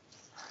it's.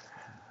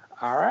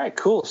 All right,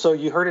 cool. So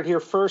you heard it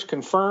here first,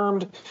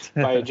 confirmed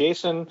by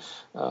Jason,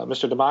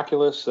 Mr.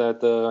 Democulus,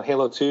 that the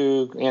Halo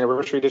 2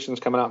 Anniversary Edition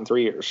is coming out in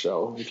 3 years.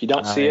 So if you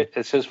don't see it,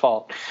 it's his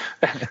fault.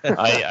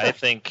 I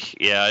think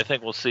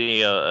we'll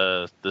see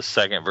the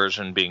second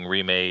version being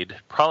remade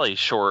probably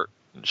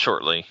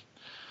shortly.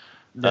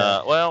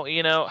 Yeah.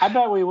 I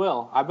bet we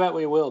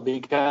will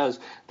because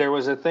there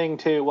was a thing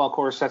too. Well, of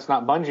course, that's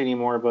not Bungie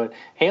anymore, but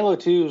Halo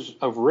 2's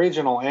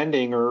original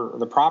ending, or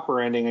the proper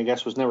ending, I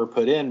guess, was never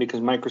put in because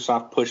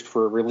Microsoft pushed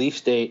for a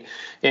release date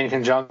in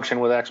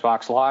conjunction with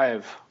Xbox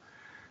Live.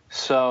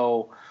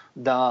 So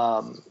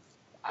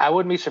I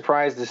wouldn't be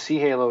surprised to see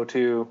Halo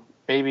 2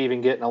 maybe even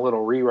getting a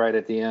little rewrite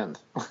at the end.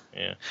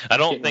 Yeah, I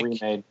don't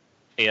think. Remade.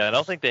 Yeah, I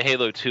don't think the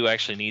Halo 2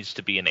 actually needs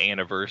to be an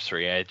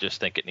anniversary. I just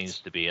think it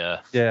needs to be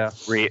a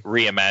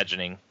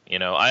reimagining.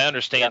 I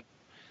understand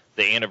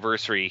the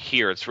anniversary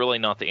here. It's really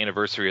not the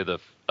anniversary of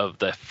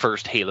the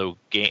first Halo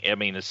game. I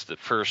mean, it's the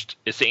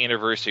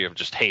anniversary of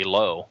just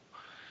Halo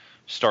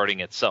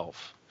starting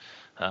itself.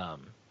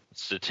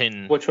 It's the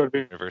 10 which would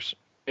be anniversary.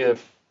 The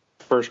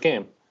first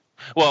game.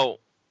 Well,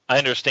 I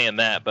understand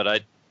that,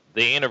 but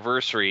the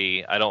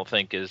anniversary, I don't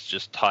think, is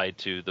just tied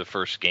to the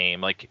first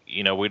game. Like,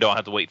 we don't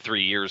have to wait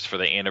 3 years for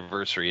the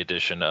anniversary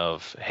edition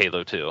of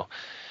Halo 2.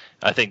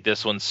 I think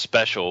this one's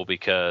special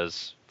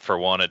because, for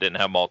one, it didn't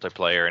have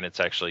multiplayer, and it's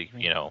actually,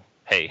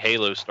 hey,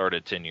 Halo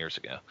started 10 years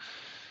ago.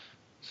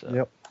 So,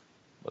 yep.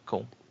 But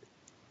cool.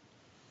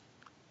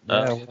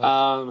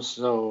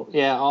 So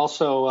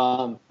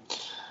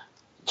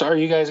are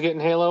you guys getting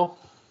Halo?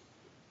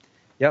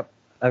 Yep.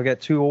 I've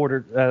got two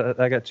ordered.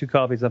 I got 2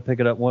 copies. I'm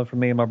picking up one for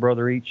me and my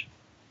brother each.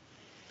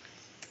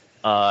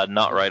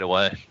 Not right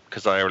away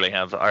because I already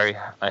have. I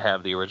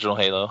have the original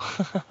Halo.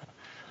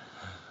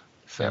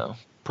 So yeah,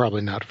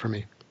 probably not for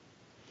me.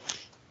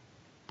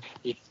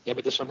 Yeah,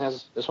 but this one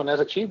has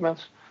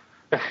achievements.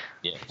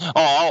 Yeah.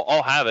 Oh,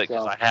 I'll have it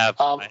because I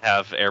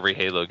have every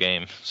Halo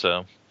game.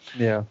 So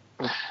yeah.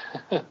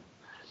 Okay.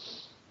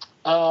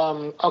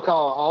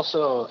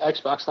 Also,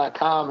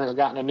 Xbox.com has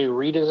gotten a new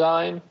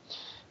redesign.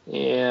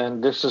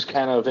 And this is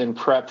kind of in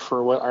prep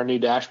for what our new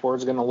dashboard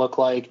is going to look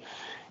like.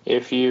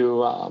 If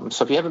you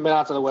haven't been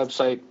out to the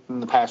website in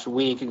the past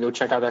week, you can go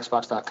check out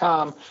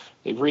Xbox.com.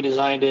 They've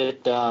redesigned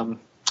it.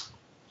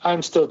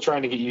 I'm still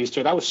trying to get used to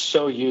it. I was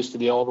so used to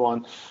the old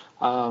one.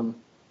 I'm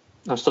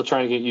still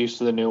trying to get used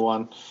to the new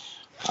one.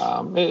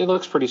 It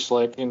looks pretty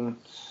slick.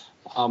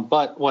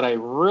 But what I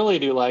really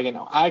do like, and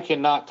I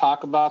cannot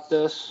talk about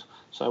this,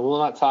 so I will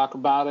not talk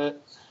about it.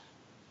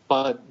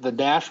 But the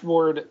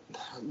dashboard,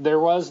 there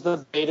was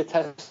the beta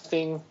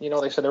testing. They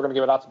said they were going to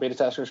give it out to beta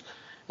testers.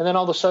 And then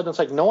all of a sudden, it's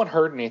like no one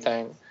heard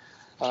anything.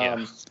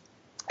 And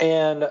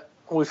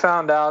we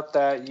found out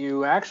that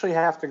you actually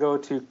have to go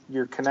to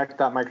your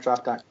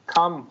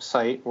connect.microsoft.com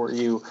site where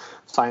you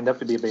signed up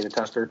to be a beta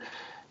tester.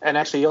 And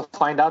actually, you'll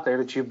find out there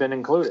that you've been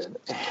included.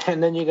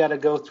 And then you got to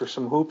go through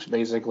some hoops,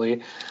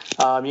 basically.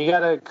 You got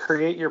to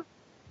create your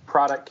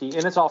product key,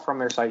 and it's all from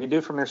their site. You do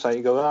it from their site.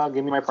 You go,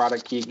 give me my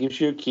product key. It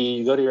gives you a key.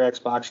 You go to your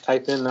Xbox,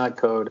 type in that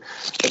code.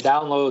 It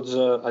downloads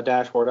a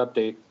dashboard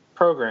update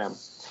program.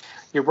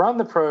 You run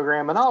the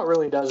program, and all it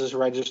really does is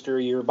register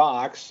your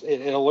box.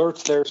 It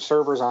alerts their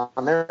servers on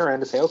their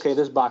end to say, okay,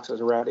 this box is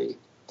ready.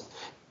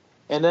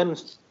 And then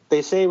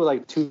they say with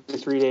like 2 to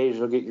 3 days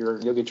you'll get your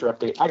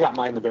update. I got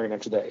mine the very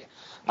next day.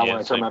 When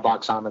I turned my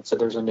box on, it said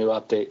there's a new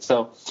update.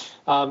 So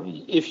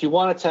if you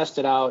want to test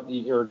it out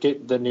or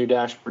get the new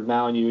dashboard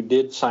now and you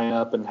did sign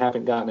up and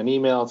haven't gotten an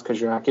email, it's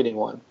because you're not getting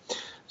one.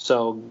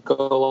 So go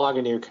log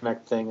into your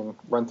Connect thing and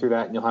run through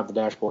that, and you'll have the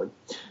dashboard.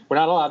 We're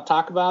not allowed to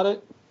talk about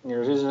it.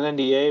 There is an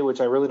NDA,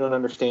 which I really don't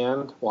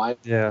understand why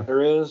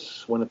there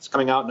is when it's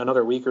coming out in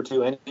another week or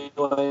two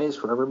anyways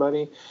for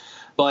everybody.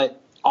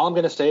 But all I'm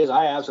going to say is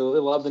I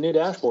absolutely love the new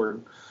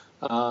dashboard.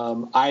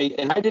 I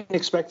didn't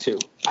expect to.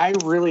 I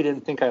really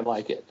didn't think I'd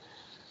like it,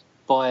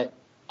 but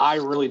I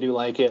really do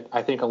like it.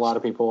 I think a lot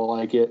of people will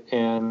like it,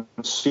 and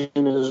as soon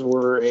as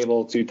we're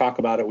able to talk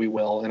about it, we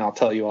will, and I'll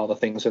tell you all the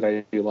things that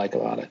I do like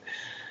about it.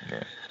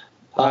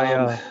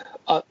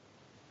 I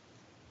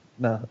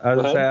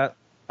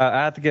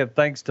have to give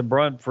thanks to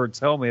Brun for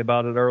telling me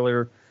about it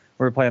earlier.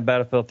 We were playing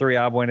Battlefield 3.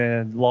 I went in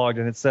and logged,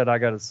 and it said I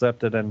got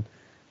accepted and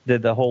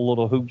did the whole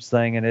little hoops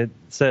thing, and it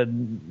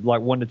said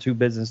like 1 to 2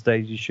 business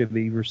days you should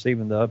be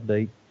receiving the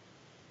update.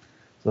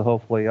 So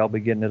hopefully I'll be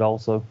getting it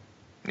also.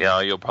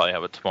 Yeah, you'll probably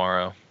have it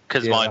tomorrow.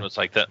 Because mine was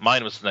like that.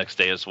 Mine was the next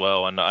day as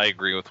well, and I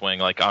agree with Wing.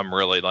 Like, I'm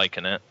really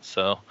liking it,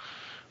 so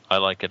I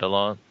like it a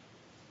lot.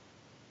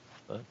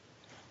 But.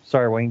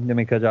 Sorry, Wing. I mean,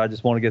 because I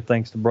just want to give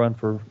thanks to Brun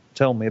for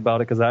telling me about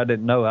it, because I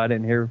didn't know. I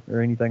didn't hear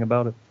or anything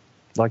about it,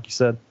 like you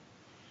said.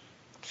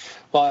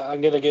 Well,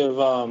 I'm going to give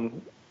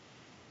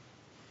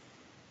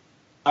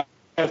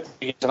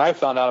and I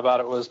found out about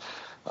it was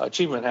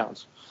Achievement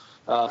Hounds.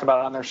 about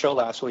it on their show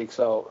last week.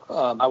 So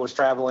I was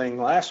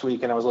traveling last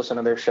week and I was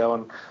listening to their show,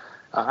 and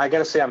I got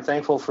to say I'm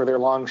thankful for their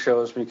long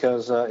shows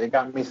because it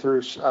got me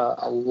through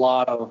a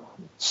lot of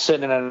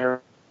sitting in an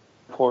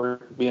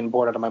airport, being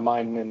bored out of my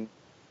mind, and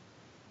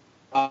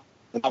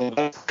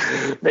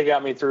they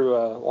got me through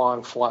a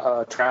long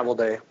travel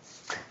day.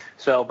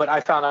 So, but I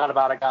found out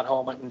about it, got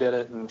home, went and did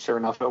it, and sure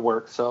enough, it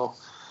worked. So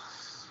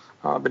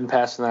I've been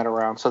passing that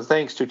around. So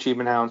thanks to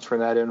Achievement Hounds for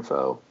that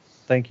info.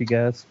 Thank you,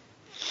 guys.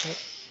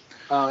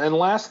 And the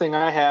last thing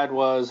I had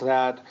was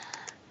that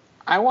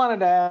I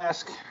wanted to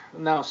ask,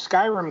 now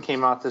Skyrim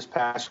came out this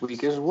past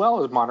week as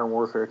well as Modern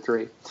Warfare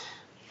 3.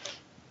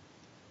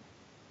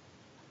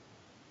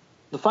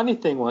 The funny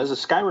thing was that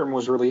Skyrim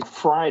was released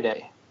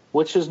Friday,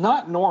 which is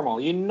not normal.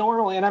 You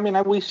normally, and I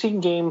mean, we've seen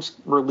games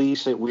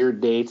release at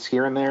weird dates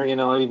here and there. You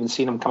know, I've even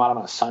seen them come out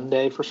on a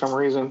Sunday for some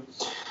reason.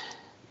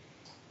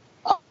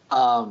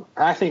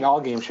 I think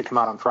all games should come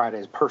out on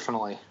Fridays,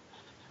 personally,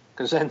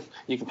 because then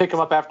you can pick them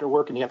up after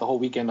work and you have the whole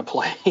weekend to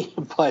play.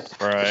 But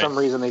for some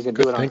reason, they could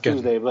do it on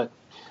Tuesday. But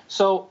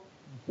so,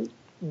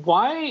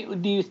 why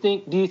do you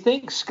think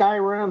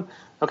Skyrim?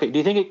 Okay, do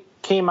you think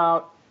it came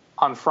out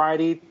on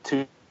Friday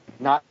to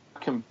not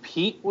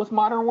compete with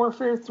Modern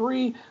Warfare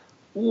 3?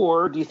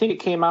 Or do you think it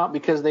came out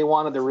because they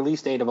wanted the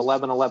release date of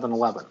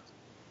 11/11/11?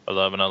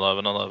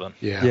 11/11/11.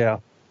 Yeah.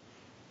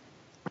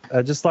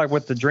 Just like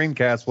with the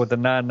Dreamcast with the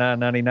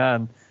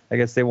 99.99, I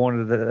guess they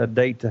wanted a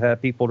date to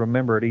have people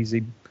remember it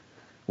easy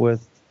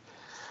with.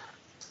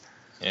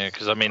 Yeah,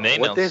 because I mean they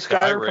announced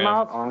Skyrim come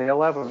out on the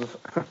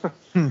 11th.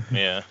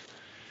 Yeah.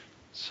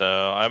 So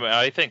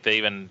I think they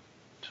even,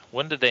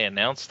 when did they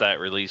announce that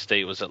release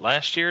date? Was it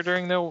last year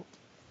during the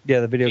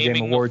the Video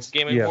Game Awards?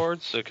 Gaming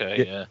Awards?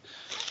 Okay, yeah.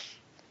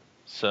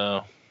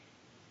 So.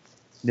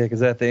 Yeah,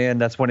 because at the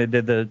end, that's when it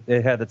had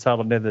the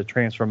title, did the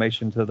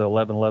transformation to the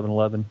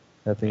 11/11/11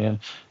 at the end.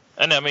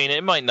 And I mean,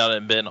 it might not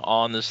have been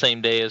on the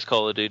same day as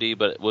Call of Duty,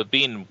 but with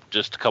being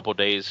just a couple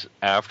days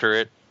after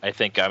it, I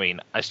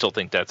still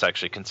think that's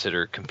actually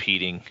considered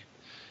competing.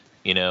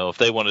 You know, if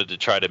they wanted to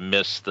try to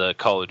miss the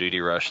Call of Duty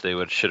rush, they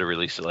should have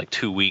released it like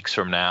 2 weeks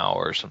from now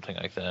or something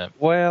like that.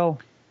 Well,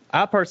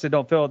 I personally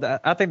don't feel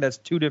that. I think that's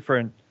two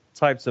different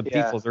types of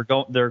people.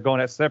 They're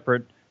going at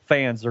separate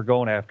fans. They're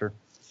going after.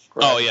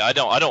 Right. Oh yeah,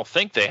 I don't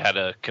think they had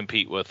to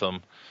compete with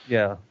them.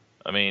 Yeah.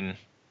 I mean,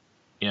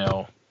 you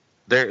know,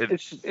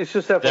 it's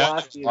just that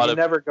philosophy. You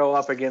never go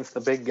up against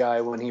the big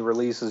guy when he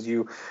releases.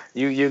 You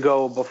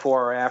go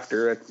before or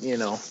after it. You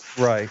know.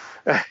 Right.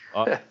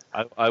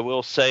 I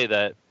will say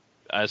that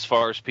as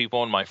far as people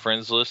on my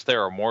friends list,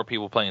 there are more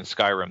people playing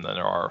Skyrim than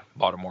there are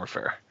Modern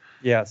Warfare.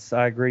 Yes,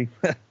 I agree.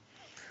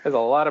 There's a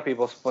lot of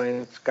people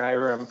playing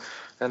Skyrim,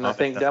 and I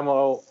think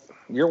Demo,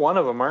 you're one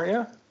of them, aren't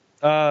you?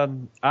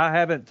 I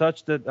haven't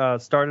touched it.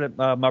 Started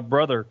it. My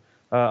brother,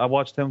 I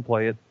watched him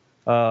play it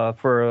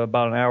for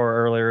about an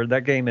hour earlier.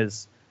 That game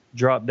is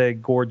drop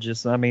dead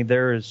gorgeous. I mean,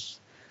 there is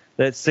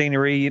that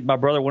scenery. My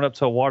brother went up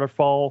to a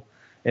waterfall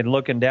and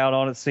looking down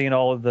on it, seeing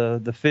all of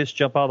the fish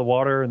jump out of the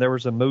water, and there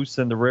was a moose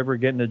in the river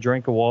getting a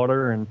drink of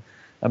water. And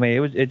I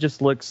mean,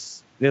 it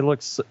looks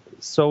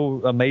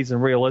so amazing,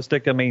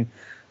 realistic. I mean,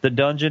 the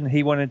dungeon,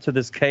 he went into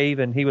this cave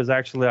and he was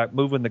actually like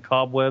moving the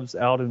cobwebs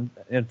out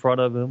in front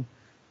of him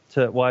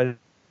while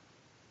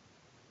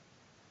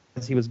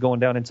he was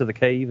going down into the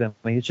cave. I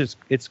mean,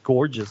 it's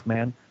gorgeous,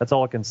 man. That's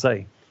all I can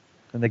say.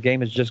 And the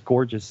game is just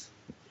gorgeous.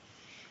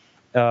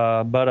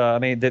 But I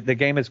mean, the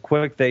game is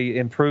quick. They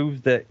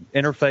improved the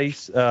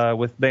interface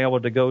with being able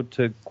to go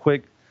to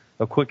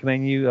a quick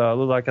menu.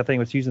 Looked like I think it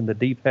was using the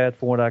D-pad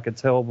from what I could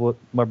tell with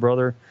my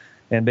brother,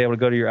 and be able to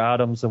go to your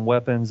items and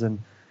weapons and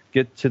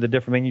get to the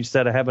different menus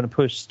instead of having to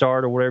push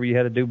start or whatever you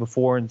had to do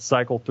before and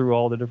cycle through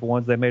all the different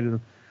ones. They made it.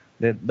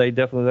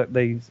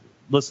 They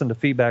listened to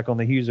feedback on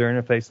the user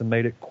interface and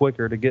made it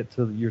quicker to get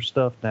to your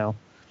stuff now.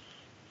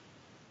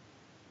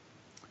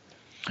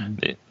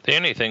 The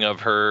only thing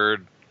I've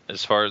heard,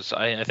 as far as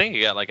I think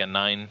you got like a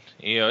 9.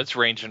 You know, it's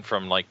ranging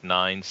from like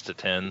 9s to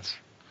 10s.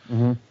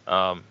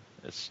 Mm-hmm.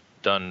 It's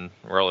done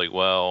really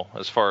well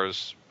as far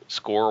as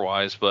score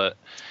wise, but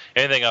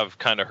anything I've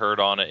kind of heard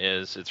on it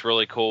is it's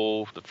really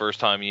cool the first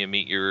time you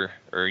meet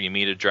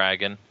a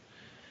dragon,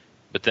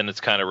 but then it's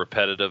kind of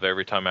repetitive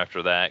every time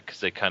after that because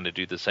they kind of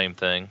do the same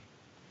thing.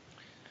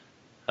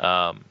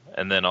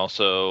 And then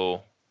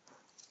also,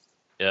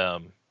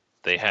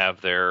 they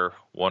have their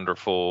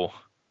wonderful.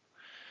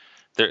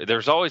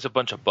 There's always a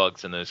bunch of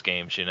bugs in those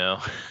games, you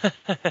know.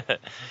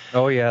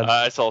 Oh yeah.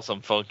 I saw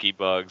some funky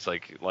bugs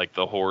like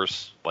the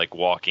horse like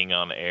walking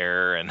on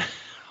air and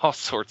all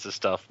sorts of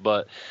stuff.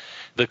 But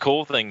the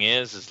cool thing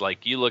is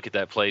like you look at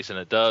that place and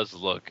it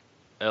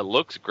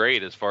looks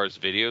great as far as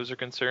videos are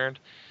concerned.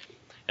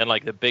 And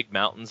like the big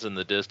mountains in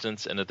the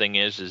distance, and the thing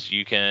is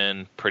you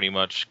can pretty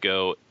much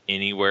go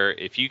anywhere.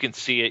 If you can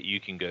see it, you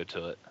can go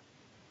to it.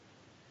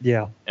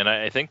 Yeah. And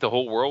I think the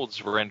whole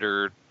world's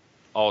rendered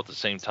all at the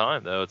same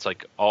time, though. It's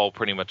like all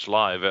pretty much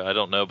live. I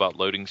don't know about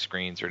loading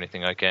screens or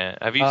anything like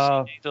that. Have you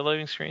seen the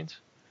loading screens?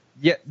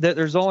 Yeah,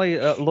 there's only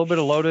a little bit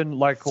of loading,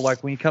 like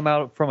when you come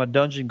out from a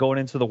dungeon going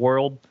into the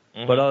world.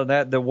 Mm-hmm. But other than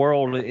that, the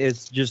world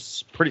is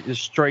just pretty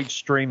straight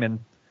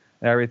streaming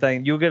and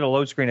everything. You'll get a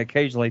load screen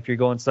occasionally if you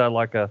go inside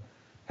like a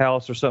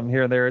house or something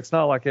here and there. It's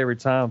not like every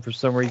time for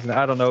some reason.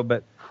 I don't know,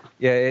 but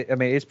yeah,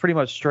 it's pretty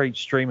much straight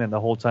streaming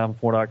the whole time from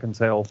what I can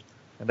tell.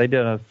 And they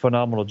did a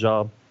phenomenal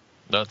job.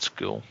 That's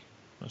cool.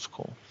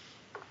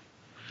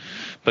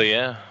 But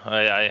yeah,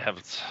 I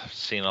have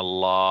seen a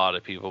lot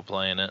of people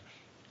playing it.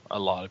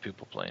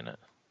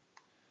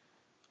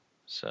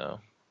 So.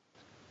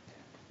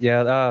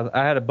 Yeah,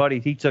 I had a buddy.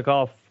 He took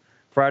off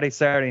Friday,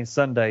 Saturday, and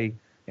Sunday,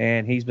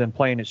 and he's been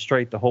playing it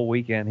straight the whole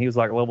weekend. He was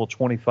like level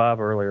 25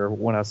 earlier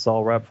when I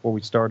saw right before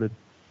we started.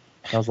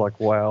 I was like,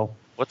 wow.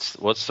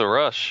 What's the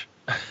rush?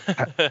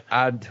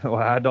 I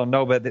don't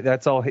know, but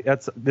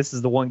this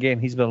is the one game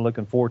he's been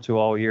looking forward to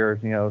all year.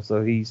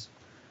 So he's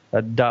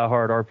a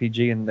diehard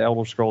RPG, and the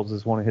Elder Scrolls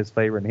is one of his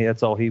favorite. And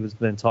that's all he was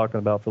been talking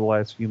about for the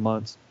last few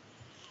months.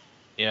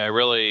 Yeah, I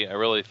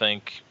really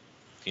think,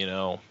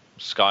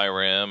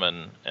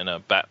 Skyrim and a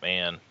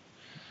Batman,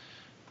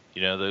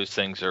 those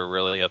things are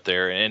really up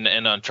there. And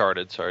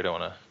Uncharted, sorry, I don't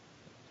want to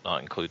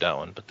not include that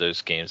one, but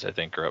those games I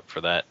think are up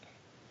for that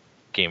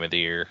Game of the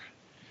Year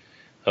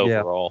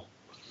overall.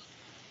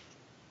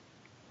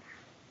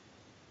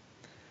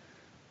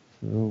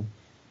 Yeah.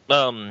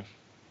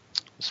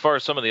 As far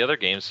as some of the other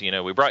games,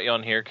 we brought you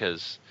on here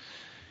because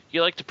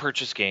you like to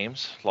purchase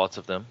games, lots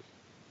of them.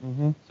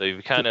 Mm-hmm. So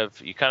you kind of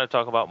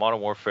talk about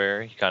Modern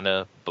Warfare. You kind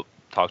of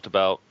talked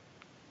about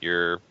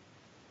your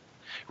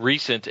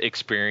recent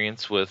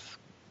experience with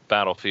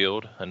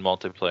Battlefield and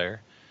multiplayer.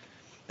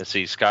 Let's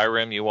see,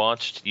 Skyrim you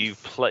watched.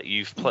 You've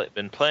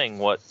been playing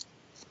what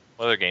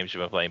other games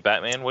you've been playing?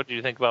 Batman. What did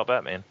you think about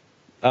Batman?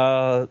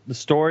 The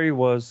story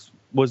was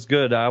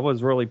good. I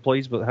was really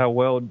pleased with how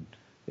well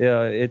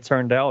it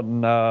turned out,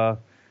 and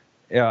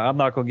I'm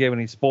not going to give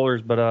any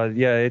spoilers, but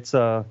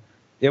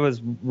it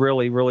was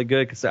really, really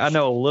good because I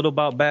know a little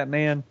about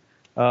Batman,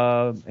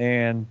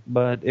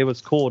 but it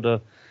was cool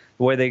the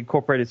way they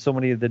incorporated so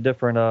many of the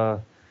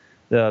different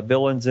the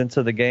villains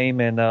into the game,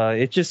 and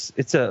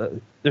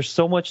there's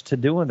so much to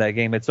do in that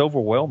game. It's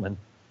overwhelming,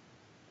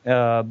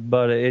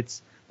 but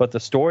the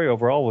story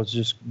overall was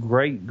just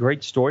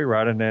great story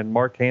writing, and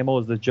Mark Hamill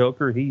is the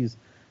Joker. He's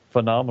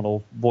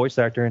phenomenal voice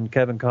actor, and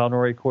Kevin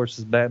Conroy, of course,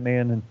 is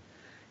Batman, and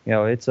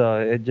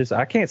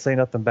I can't say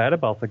nothing bad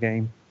about the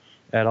game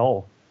at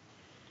all.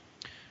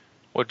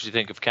 What did you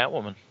think of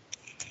Catwoman?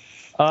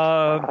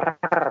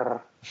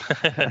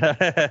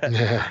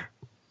 Yeah,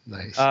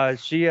 nice.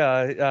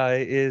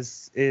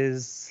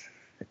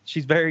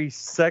 She's very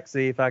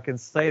sexy, if I can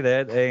say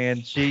that,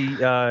 and she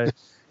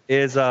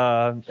is.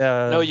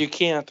 No, you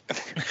can't.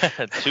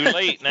 Too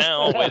late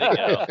now. Way to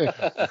go.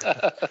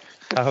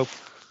 I hope.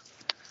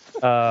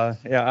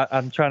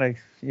 I'm trying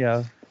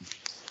to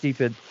keep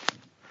it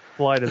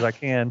polite as I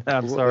can.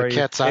 I'm sorry. The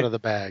cat's out of the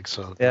bag,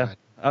 so yeah.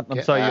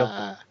 I'm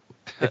sorry.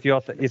 If you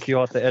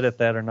ought to edit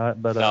that or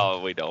not, but no,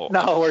 we don't.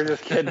 No, we're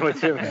just kidding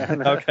with you,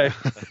 man. Okay.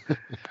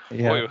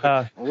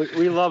 Yeah.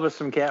 We love us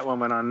some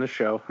Catwoman on this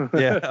show.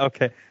 Yeah.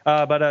 Okay.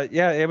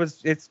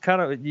 It's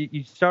kind of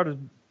you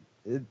started.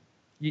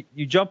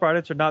 You jump right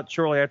into not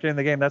shortly after in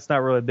the game. That's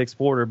not really a big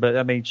spoiler, but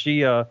I mean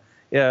she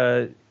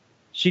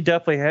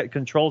definitely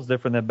controls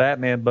different than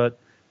Batman, but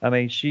I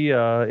mean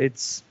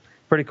it's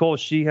pretty cool.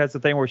 She has the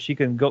thing where she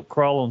can go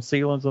crawl on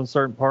ceilings on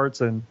certain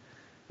parts and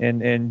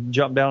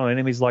jump down on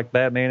enemies like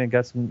Batman and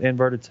got some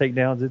inverted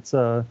takedowns. It's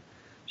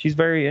she's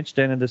very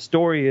interesting, and the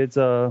story is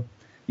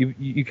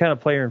you kind of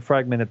play her in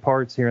fragmented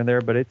parts here and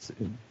there, but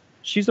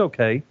she's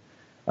okay.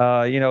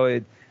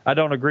 I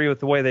don't agree with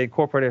the way they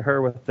incorporated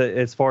her with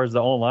as far as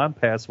the online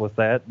pass with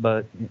that,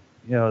 but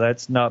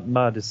that's not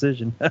my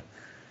decision.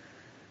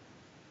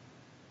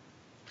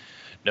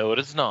 No, it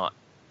is not.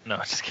 No,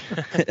 just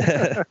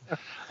kidding.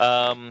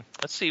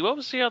 Let's see, what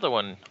was the other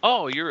one?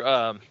 Oh, you're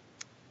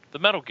the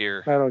Metal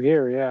Gear. Metal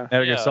Gear, yeah.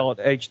 Metal Gear Solid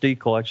HD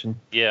collection.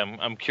 Yeah,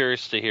 I'm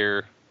curious to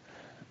hear.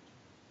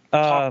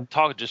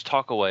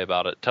 Talk away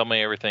about it. Tell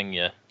me everything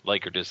you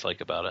like or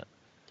dislike about it.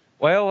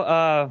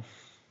 Well,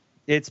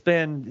 it's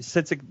been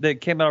since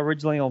it came out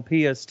originally on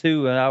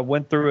PS2, and I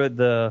went through it.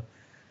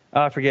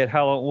 I forget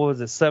how long. What was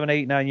it? 7,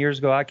 8, 9 years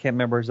ago. I can't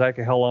remember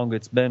exactly how long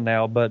it's been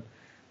now, but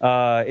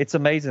it's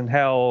amazing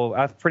how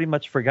I've pretty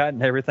much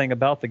forgotten everything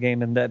about the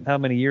game and how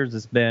many years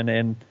it's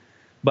been.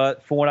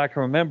 But from what I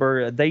can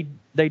remember, they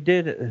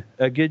did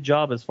a good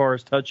job as far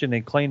as touching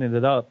and cleaning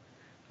it up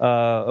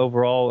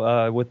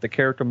overall with the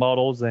character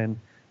models and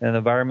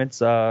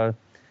environments.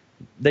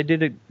 They've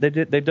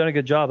done a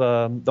good job.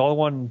 The only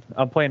one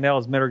I'm playing now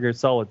is Metal Gear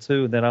Solid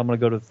 2, and then I'm going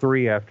to go to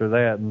 3 after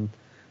that, and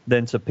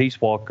then to Peace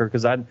Walker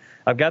because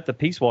I've got the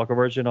Peace Walker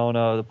version on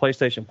the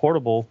PlayStation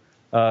Portable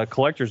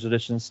collector's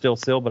edition still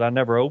sealed, but I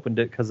never opened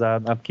it because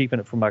I'm keeping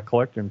it for my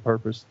collecting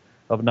purpose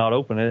of not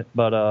opening it.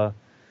 But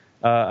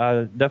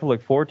I definitely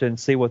look forward to it and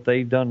see what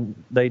they've done.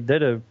 They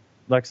did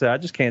like I said, I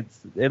just can't.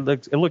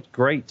 It looked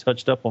great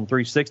touched up on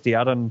 360.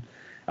 I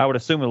would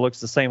assume it looks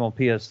the same on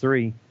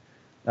PS3.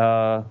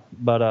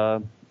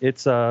 But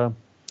it's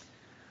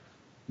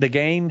the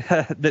game,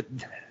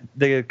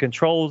 the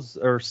controls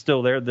are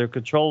still there. Their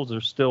controls are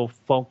still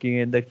funky,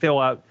 and they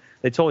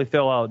totally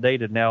feel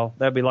outdated now.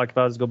 That'd be like if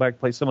I was to go back and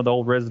play some of the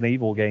old Resident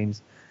Evil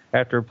games.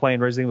 After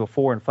playing Resident Evil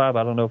 4 and 5,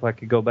 I don't know if I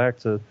could go back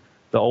to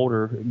the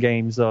older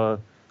games on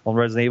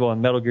Resident Evil,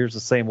 and Metal Gear's the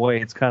same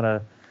way. It's kind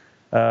of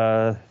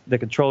the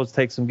controls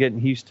take some getting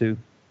used to.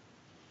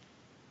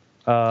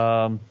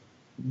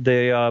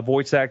 The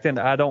voice acting,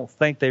 I don't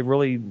think they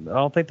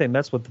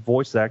mess with the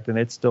voice acting.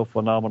 It's still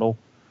phenomenal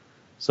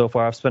so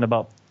far. I've spent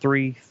about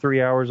three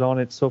hours on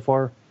it so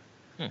far,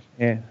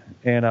 and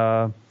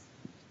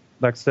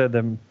like I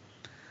said,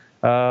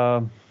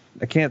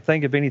 I can't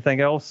think of anything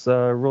else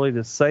really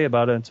to say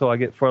about it until I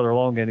get further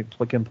along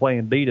and can play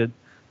and beat it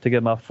to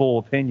get my full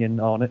opinion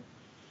on it.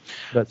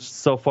 But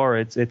so far,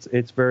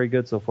 it's very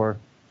good so far.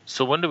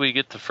 So when do we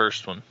get the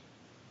first one?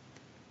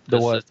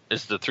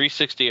 Is the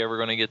 360 ever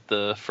going to get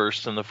the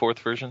first and the fourth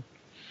version?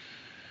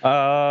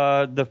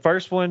 The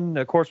first one,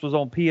 of course, was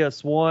on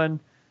PS1,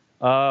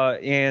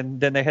 and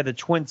then they had the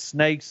Twin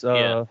Snakes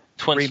Twin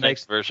remake.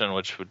 Snakes version,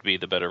 which would be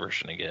the better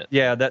version to get.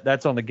 Yeah,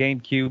 that's on the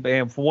GameCube.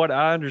 And from what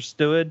I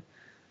understood,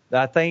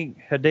 I think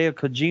Hideo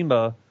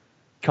Kojima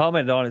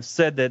commented on it,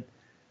 said that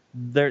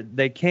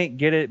they can't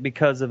get it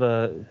because of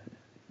the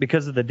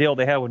deal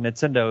they had with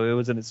Nintendo. It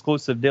was an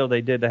exclusive deal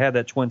they did to have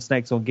that Twin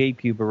Snakes on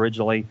GameCube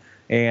originally,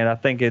 and I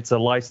think it's a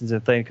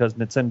licensing thing because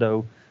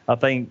Nintendo, I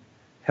think,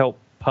 helped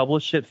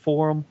publish it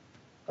for them,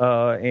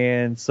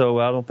 and so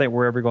I don't think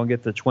we're ever going to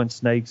get the Twin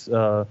Snakes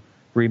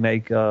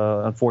remake,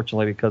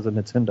 unfortunately, because of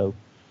Nintendo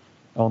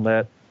on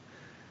that,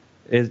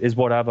 is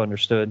what I've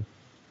understood.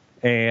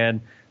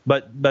 And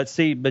but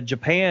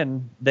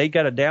Japan, they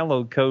got a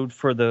download code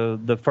for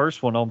the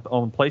first one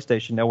on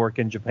PlayStation Network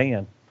in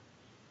Japan.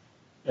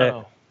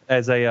 Oh.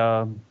 As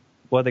a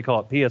what they call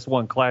it,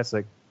 PS1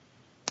 Classic.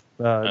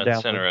 That's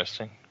download.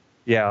 Interesting.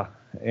 Yeah,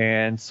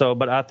 and so,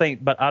 but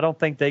I don't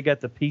think they got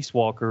the Peace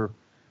Walker,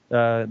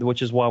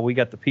 which is why we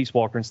got the Peace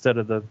Walker instead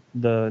of the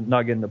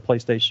not getting the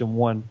PlayStation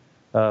 1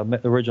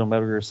 original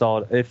Metal Gear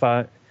Solid.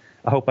 I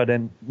hope I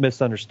didn't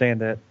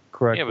misunderstand that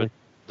correctly. Yeah, but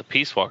the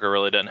Peace Walker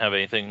really doesn't have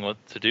anything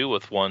to do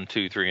with 1,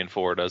 2, 3, and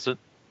 4, does it?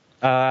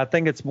 I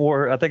think it's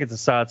a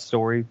side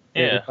story.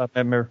 Yeah. I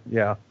remember,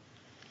 yeah.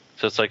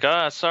 So it's like,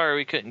 sorry,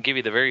 we couldn't give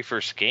you the very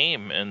first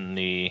game in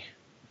the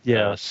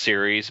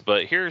series,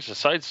 but here's a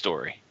side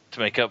story to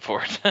make up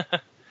for it.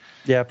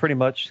 Yeah, pretty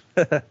much.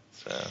 So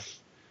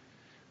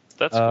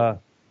that's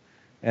cool.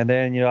 And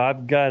then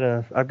I've got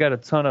a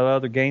ton of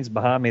other games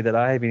behind me that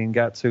I haven't even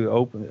got to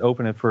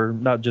open it for,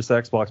 not just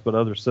Xbox but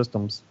other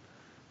systems.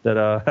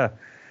 That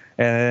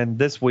and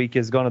this week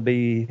is going to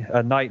be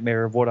a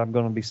nightmare of what I'm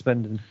going to be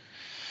spending.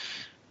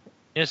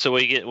 Yeah. So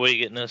what are you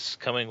getting this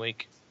coming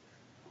week?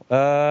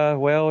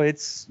 Well,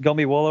 it's going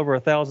to be well over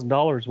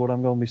 $1,000 what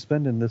I'm going to be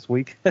spending this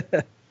week.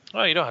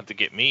 Well, you don't have to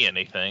get me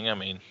anything. I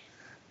mean,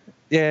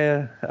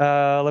 yeah.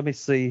 Let me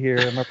see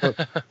here.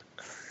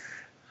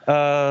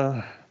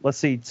 Let's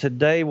see.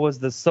 Today was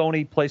the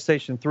Sony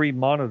PlayStation 3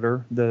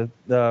 monitor,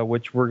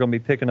 which we're going to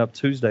be picking up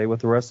Tuesday with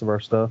the rest of our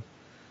stuff.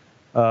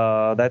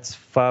 That's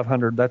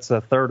 $500. That's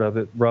a third of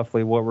it,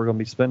 roughly, what we're going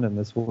to be spending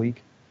this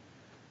week.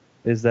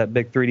 Is that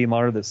big 3D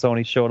monitor that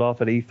Sony showed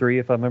off at E3,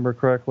 if I remember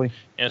correctly?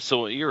 Yeah, so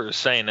what you were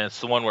saying, it's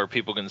the one where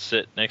people can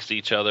sit next to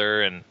each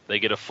other and they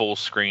get a full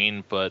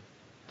screen, but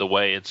the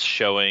way it's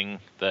showing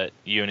that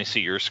you only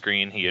see your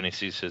screen, he only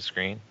sees his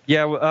screen.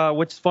 Yeah,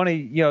 which is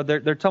funny. They're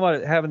talking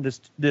about having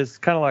this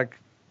kind of like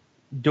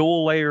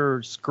dual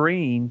layer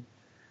screen,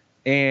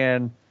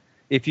 and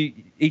if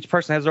each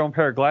person has their own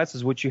pair of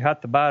glasses, which you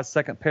have to buy a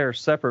second pair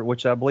separate,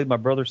 which I believe my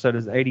brother said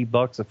is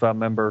 $80 if I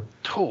remember.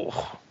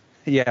 Oh.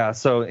 Yeah,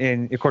 so,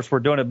 and of course we're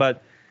doing it,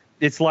 but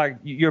it's like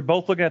you're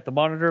both looking at the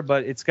monitor,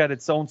 but it's got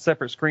its own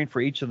separate screen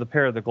for each of the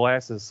pair of the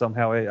glasses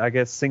somehow. It, I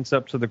guess, syncs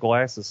up to the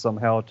glasses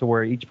somehow to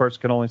where each person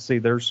can only see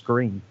their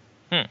screen.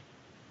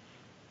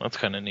 That's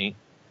kind of neat.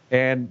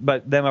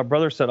 But then my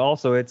brother said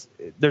also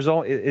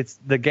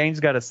the game's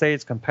got to say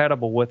it's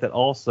compatible with it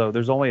also.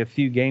 There's only a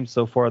few games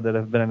so far that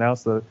have been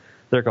announced that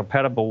they're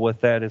compatible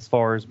with that as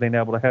far as being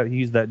able to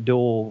use that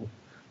dual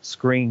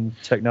screen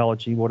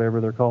technology, whatever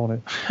they're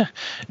calling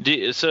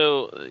it.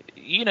 So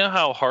you know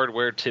how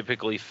hardware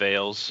typically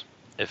fails?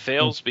 It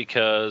fails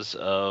because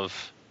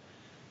of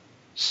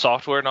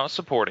software not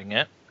supporting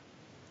it,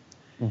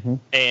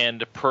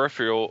 and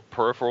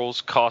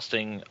peripherals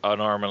costing an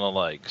arm and a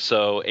leg.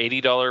 So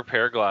 $80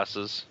 pair of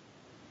glasses,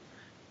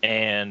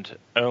 and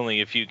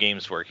only a few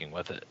games working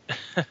with it.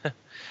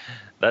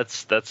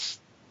 That's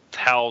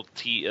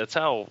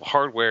how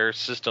hardware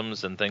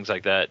systems and things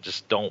like that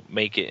just don't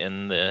make it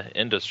in the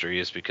industry,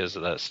 is because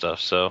of that stuff.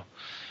 So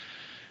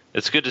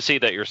it's good to see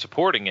that you're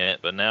supporting it,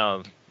 but now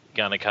you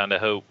gotta kind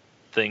of hope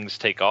things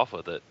take off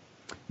with it.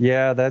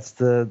 Yeah, that's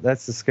the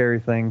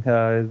scary thing,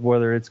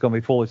 whether it's going to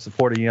be fully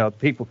supported.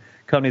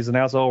 Companies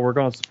announce, we're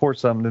going to support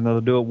something, and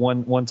they'll do it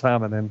one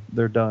time, and then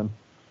they're done.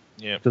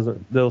 Yeah, because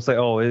they'll say,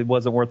 it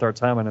wasn't worth our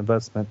time and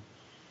investment.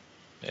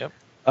 Yep.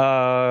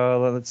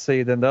 Let's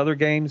see. Then the other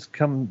games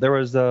come. There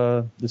was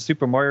the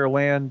Super Mario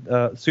Land,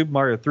 Super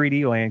Mario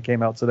 3D Land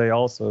came out today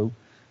also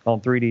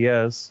on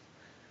 3DS.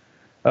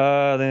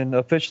 Then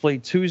officially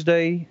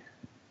Tuesday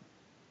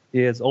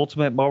is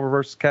Ultimate Marvel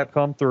vs.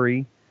 Capcom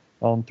 3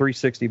 on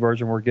 360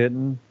 version we're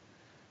getting.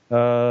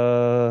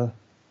 The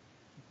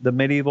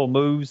Medieval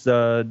Moves,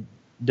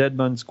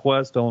 Deadman's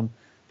Quest on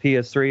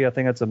PS3. I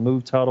think that's a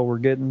move title we're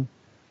getting.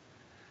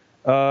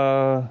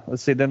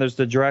 Let's see. Then there's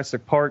the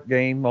Jurassic Park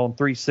game on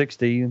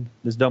 360.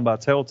 It's done by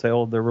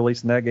Telltale. They're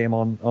releasing that game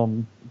on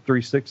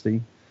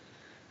 360.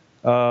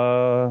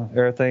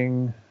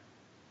 Everything.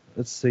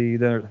 Let's see.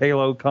 There's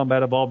Halo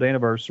Combat Evolved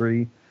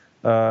Anniversary,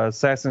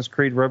 Assassin's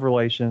Creed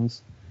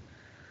Revelations.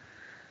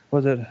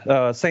 Was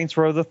it Saints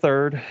Row the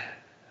Third?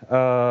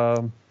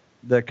 The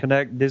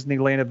Kinect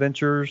Disneyland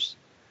Adventures.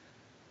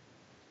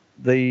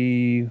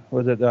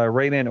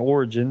 Rayman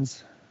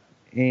Origins,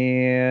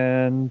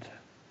 and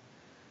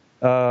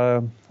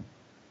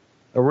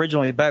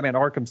originally Batman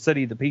Arkham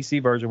City, the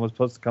PC version was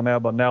supposed to come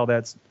out, but now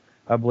that's,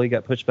 I believe,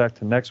 got pushed back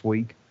to next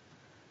week.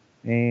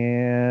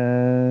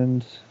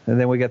 And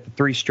then we got the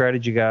 3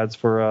 strategy guides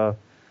for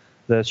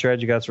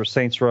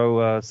Saints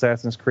Row,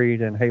 Assassin's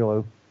Creed, and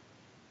Halo.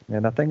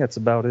 And I think that's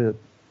about it.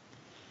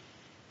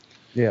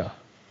 Yeah.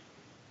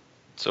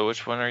 So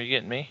which one are you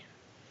getting me?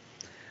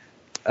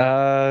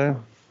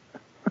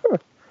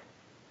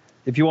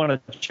 If you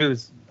want to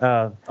choose,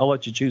 I'll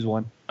let you choose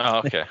one. Oh,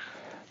 okay.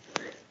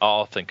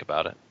 I'll think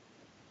about it.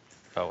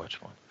 Oh, which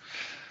one?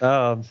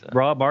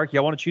 Rob, Mark,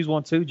 y'all want to choose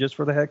one too, just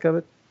for the heck of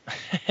it?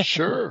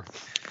 Sure.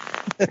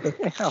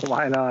 Yeah,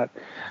 why not?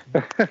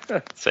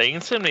 So you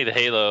can send me the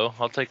Halo.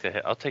 I'll take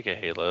a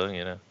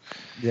Halo.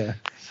 Yeah.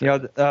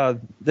 So.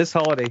 This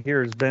holiday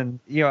here has been.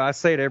 I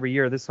say it every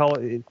year. This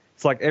holiday,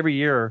 it's like every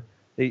year.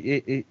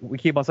 We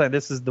keep on saying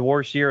this is the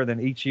worst year, and then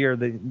each year,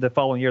 the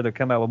following year, they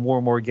come out with more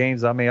and more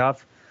games. I mean,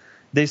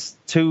 this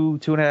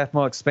 2.5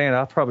 month span,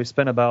 I've probably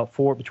spent about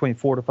between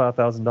 $4,000 to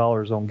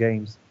 $5,000 on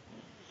games,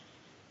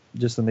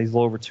 just in these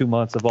little over 2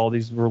 months of all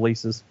these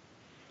releases.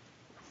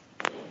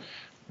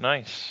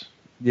 Nice.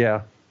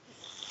 Yeah.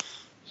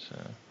 So.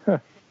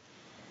 All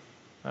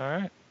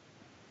right.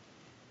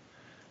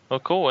 Well,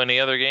 cool.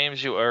 Any other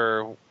games you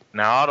are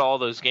now out of all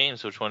those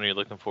games? Which one are you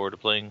looking forward to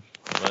playing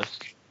the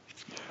most?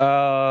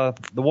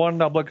 The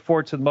one I'm looking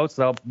forward to the most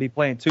that I'll be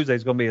playing Tuesday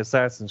is going to be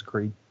Assassin's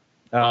Creed.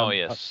 Oh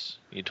yes,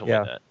 you told me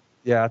that.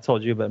 Yeah, I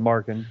told you, but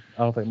Mark, and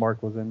I don't think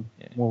Mark was in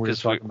when we were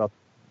talking about.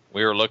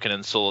 We were looking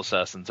and Soul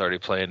Assassin's already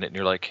playing it, and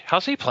you're like,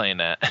 "How's he playing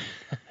that?"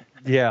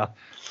 Yeah.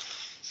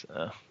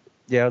 So.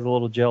 Yeah, I was a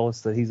little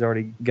jealous that he's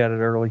already got it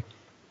early.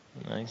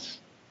 Nice.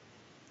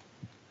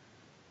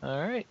 All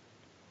right.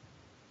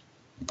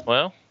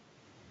 Well,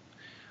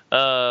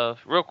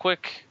 real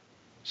quick,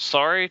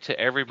 sorry to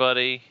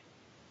everybody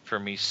for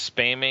me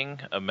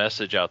spamming a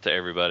message out to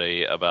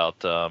everybody about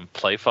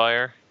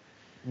Playfire.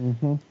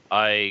 Mm-hmm.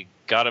 I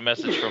got a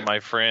message from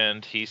my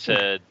friend. He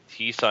said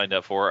he signed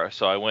up for it,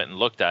 so I went and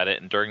looked at it,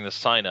 and during the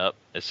sign up,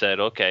 it said,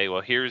 okay,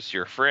 well, here's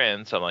your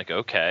friend. So I'm like,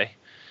 okay.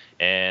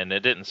 And it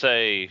didn't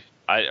say,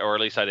 or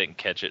at least I didn't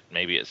catch it.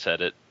 Maybe it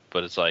said it,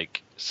 but it's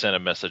like, send a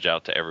message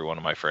out to every one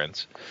of my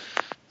friends.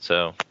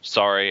 So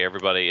sorry,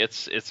 everybody.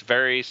 It's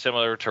very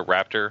similar to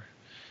Raptor.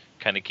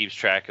 Kind of keeps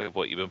track of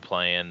what you've been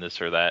playing,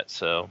 this or that.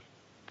 So,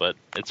 but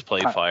it's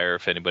Playfire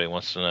if anybody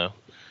wants to know.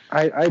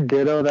 I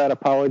ditto that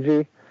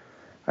apology.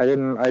 I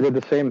did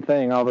the same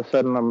thing. All of a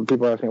sudden,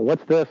 people are asking,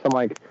 "What's this?" I'm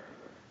like,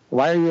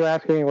 "Why are you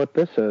asking me what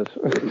this is?"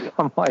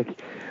 I'm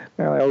like,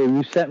 "Oh,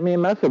 you sent me a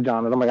message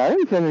on it." I'm like, "I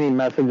didn't send any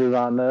messages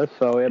on this,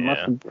 so it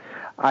must."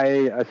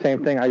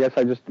 Same thing. I guess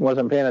I just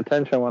wasn't paying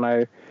attention when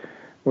I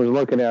was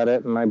looking at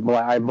it, and I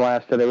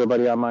blasted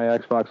everybody on my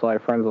Xbox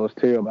Live friends list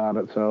too about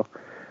it. So,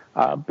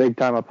 big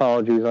time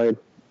apologies. I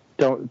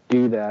don't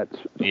do that.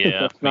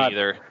 Yeah, me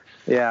either.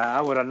 Yeah,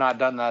 I would have not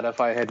done that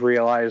if I had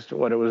realized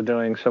what it was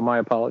doing. So my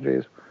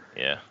apologies.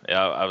 Yeah,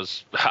 I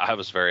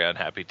was very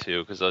unhappy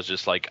too because I was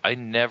just like, I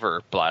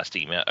never blast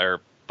email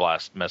or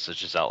blast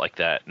messages out like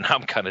that, and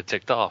I'm kind of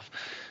ticked off.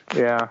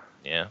 Yeah.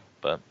 Yeah,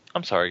 but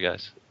I'm sorry,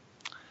 guys.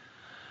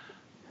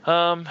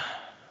 Well,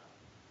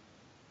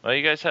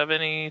 you guys have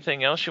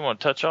anything else you want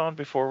to touch on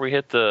before we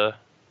hit the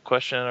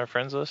question in our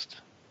friends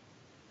list?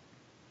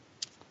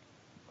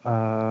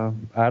 I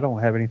don't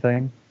have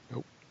anything.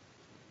 Nope.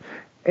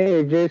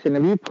 Hey, Jason,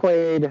 have you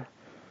played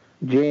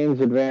Jane's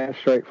Advanced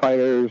Strike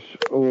Fighters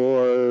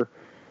or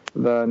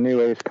the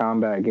new Ace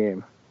Combat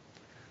game?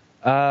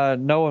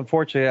 No,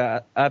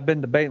 unfortunately, I've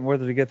been debating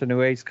whether to get the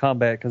new Ace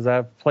Combat because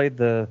I've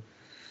played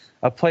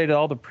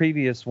all the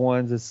previous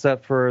ones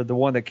except for the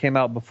one that came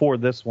out before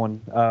this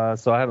one.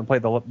 So I haven't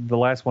played the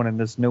last one in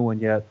this new one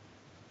yet.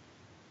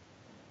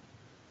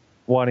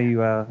 Why do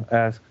you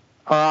ask?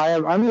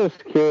 I'm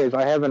just curious.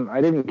 I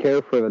didn't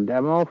care for the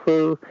demo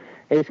for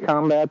Ace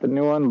Combat, the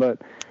new one,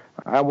 but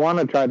I want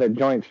to try the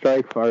Joint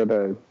Strike or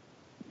the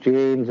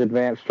Jane's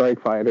Advanced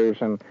Strike Fighters,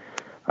 and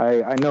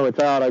I know it's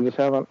out. I just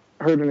haven't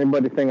heard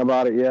anything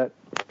about it yet.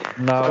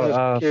 No, so I'm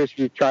just curious if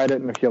you tried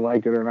it and if you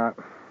liked it or not.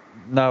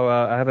 No,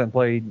 I haven't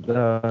played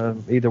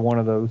either one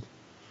of those.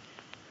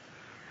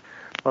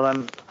 Well,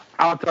 then,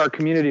 out to our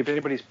community, if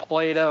anybody's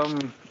played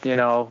them,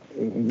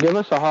 give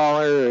us a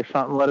holler or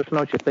something. Let us know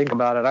what you think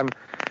about it.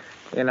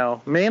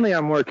 Mainly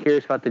I'm more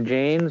curious about the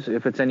Janes,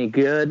 if it's any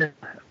good.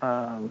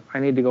 I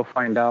need to go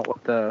find out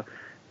what the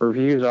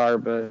reviews are,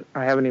 but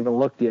I haven't even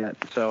looked yet.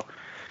 So,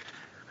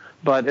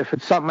 but if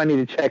it's something I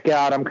need to check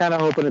out, I'm kind of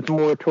hoping it's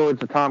more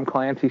towards the Tom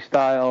Clancy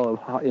style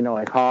of,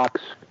 like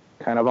Hawks,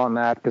 kind of on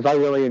that, because I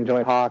really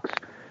enjoy Hawks.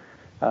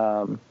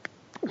 So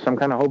I'm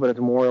kind of hoping it's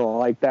more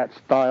like that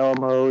style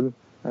mode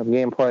of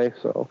gameplay.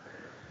 So,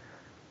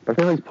 but if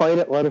anybody's played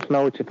it, let us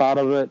know what you thought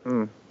of it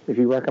and if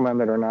you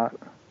recommend it or not.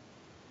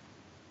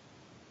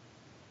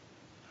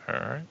 All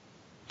right.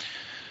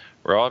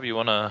 Rob, you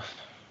want to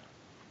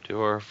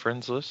do our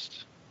friends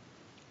list?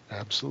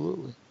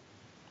 Absolutely.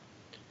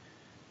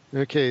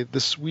 Okay,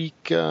 this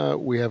week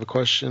we have a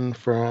question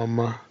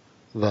from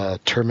the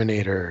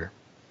Terminator.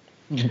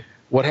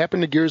 What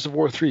happened to Gears of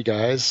War 3,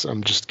 guys?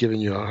 I'm just giving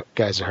you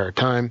guys a hard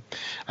time.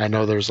 I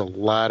know there's a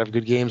lot of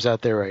good games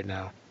out there right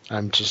now.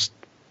 I'm just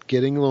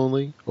getting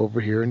lonely over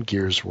here in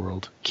Gears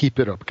World. Keep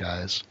it up,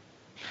 guys.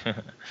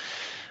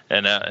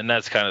 And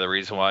that's kind of the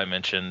reason why I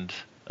mentioned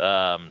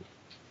FNL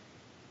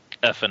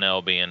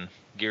being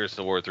Gears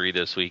of War 3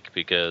 this week,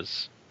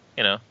 because,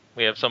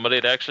 we have somebody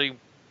that actually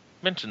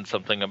mentioned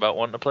something about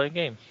wanting to play a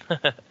game.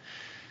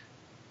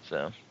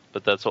 So,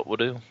 but that's what we'll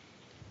do.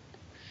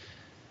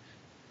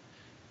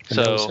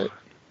 So,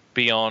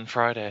 be on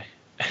Friday.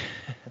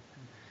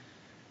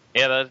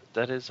 Yeah,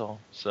 that is all.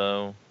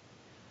 So,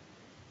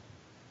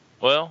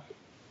 well,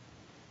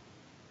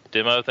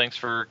 Demo, thanks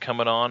for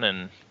coming on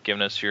and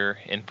giving us your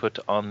input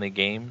on the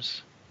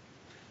games.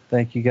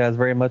 Thank you guys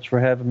very much for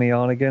having me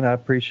on again. I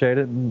appreciate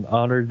it and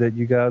honored that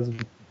you guys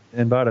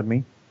invited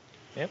me.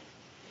 Yep.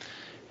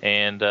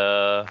 And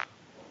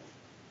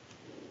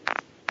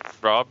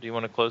Rob, do you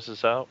want to close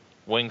this out?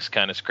 Wing's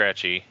kind of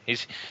scratchy.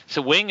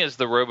 So Wing is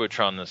the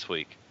Robotron this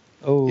week.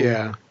 Oh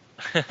yeah.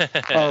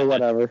 Oh,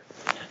 whatever.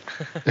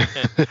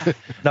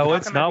 No,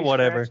 it's not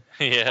whatever.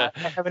 Yeah.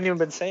 I haven't even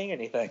been saying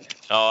anything.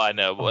 Oh, I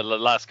know. Well, the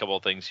last couple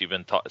of things you've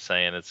been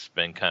saying, it's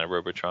been kind of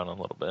Robotron a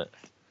little bit.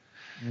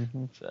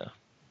 Mm-hmm. So,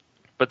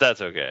 but that's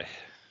okay.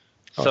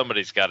 Oh.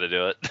 Somebody's got to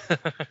do it.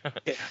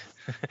 Yeah.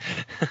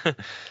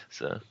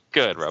 So,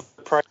 go ahead, Rob.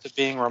 The price of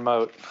being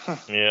remote.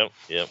 Yep.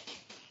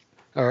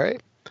 All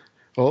right.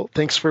 Well,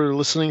 thanks for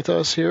listening to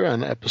us here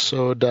on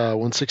episode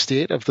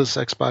 168 of This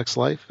Xbox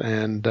Life.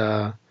 And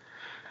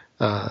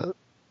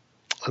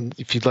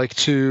if you'd like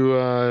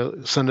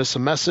to send us a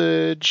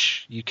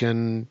message, you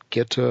can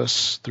get to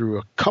us through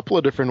a couple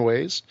of different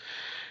ways.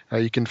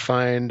 You can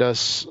find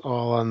us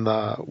all on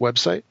the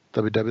website,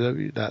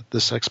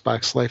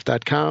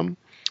 www.thisxboxlife.com.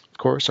 Of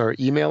course, our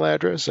email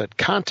address at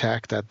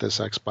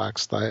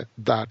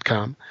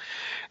contact@thisxbox.com.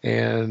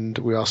 And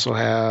we also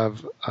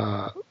have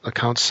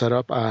accounts set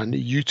up on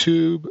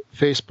YouTube,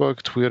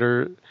 Facebook,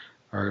 Twitter,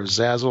 our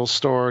Zazzle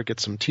store. Get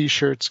some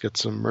T-shirts, get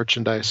some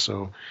merchandise.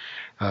 So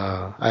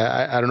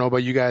I don't know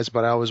about you guys,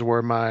 but I always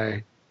wear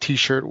my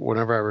T-shirt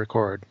whenever I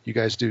record. You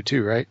guys do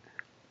too, right?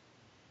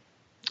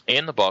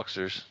 And the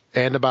boxers.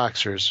 And the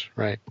boxers,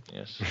 right?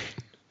 Yes.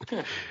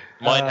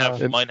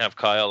 Mine have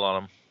Kyle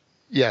on them.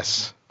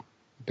 Yes,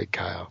 big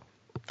Kyle.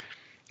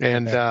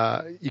 And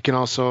you can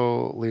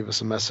also leave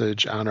us a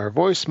message on our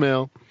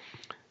voicemail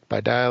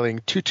by dialing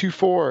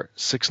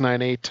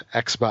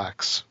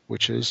 224-698-XBOX,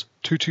 which is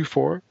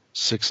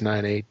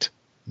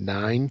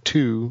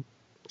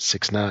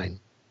 224-698-9269.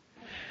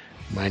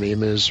 My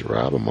name is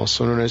Rob. I'm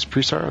also known as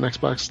Presar on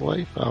Xbox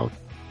Live.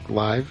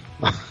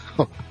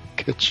 I'll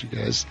catch you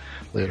guys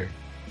later.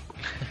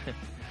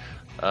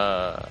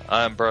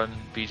 I'm Brun,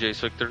 BJ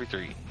Swick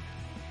 33.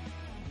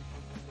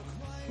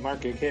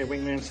 Mark, AK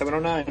Wingman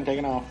 709,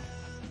 taking off.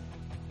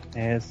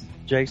 And it's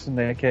Jason,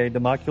 aka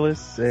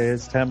Democulus.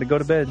 It's time to go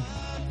to bed.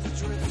 The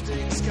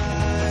drifting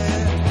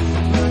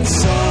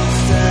sky.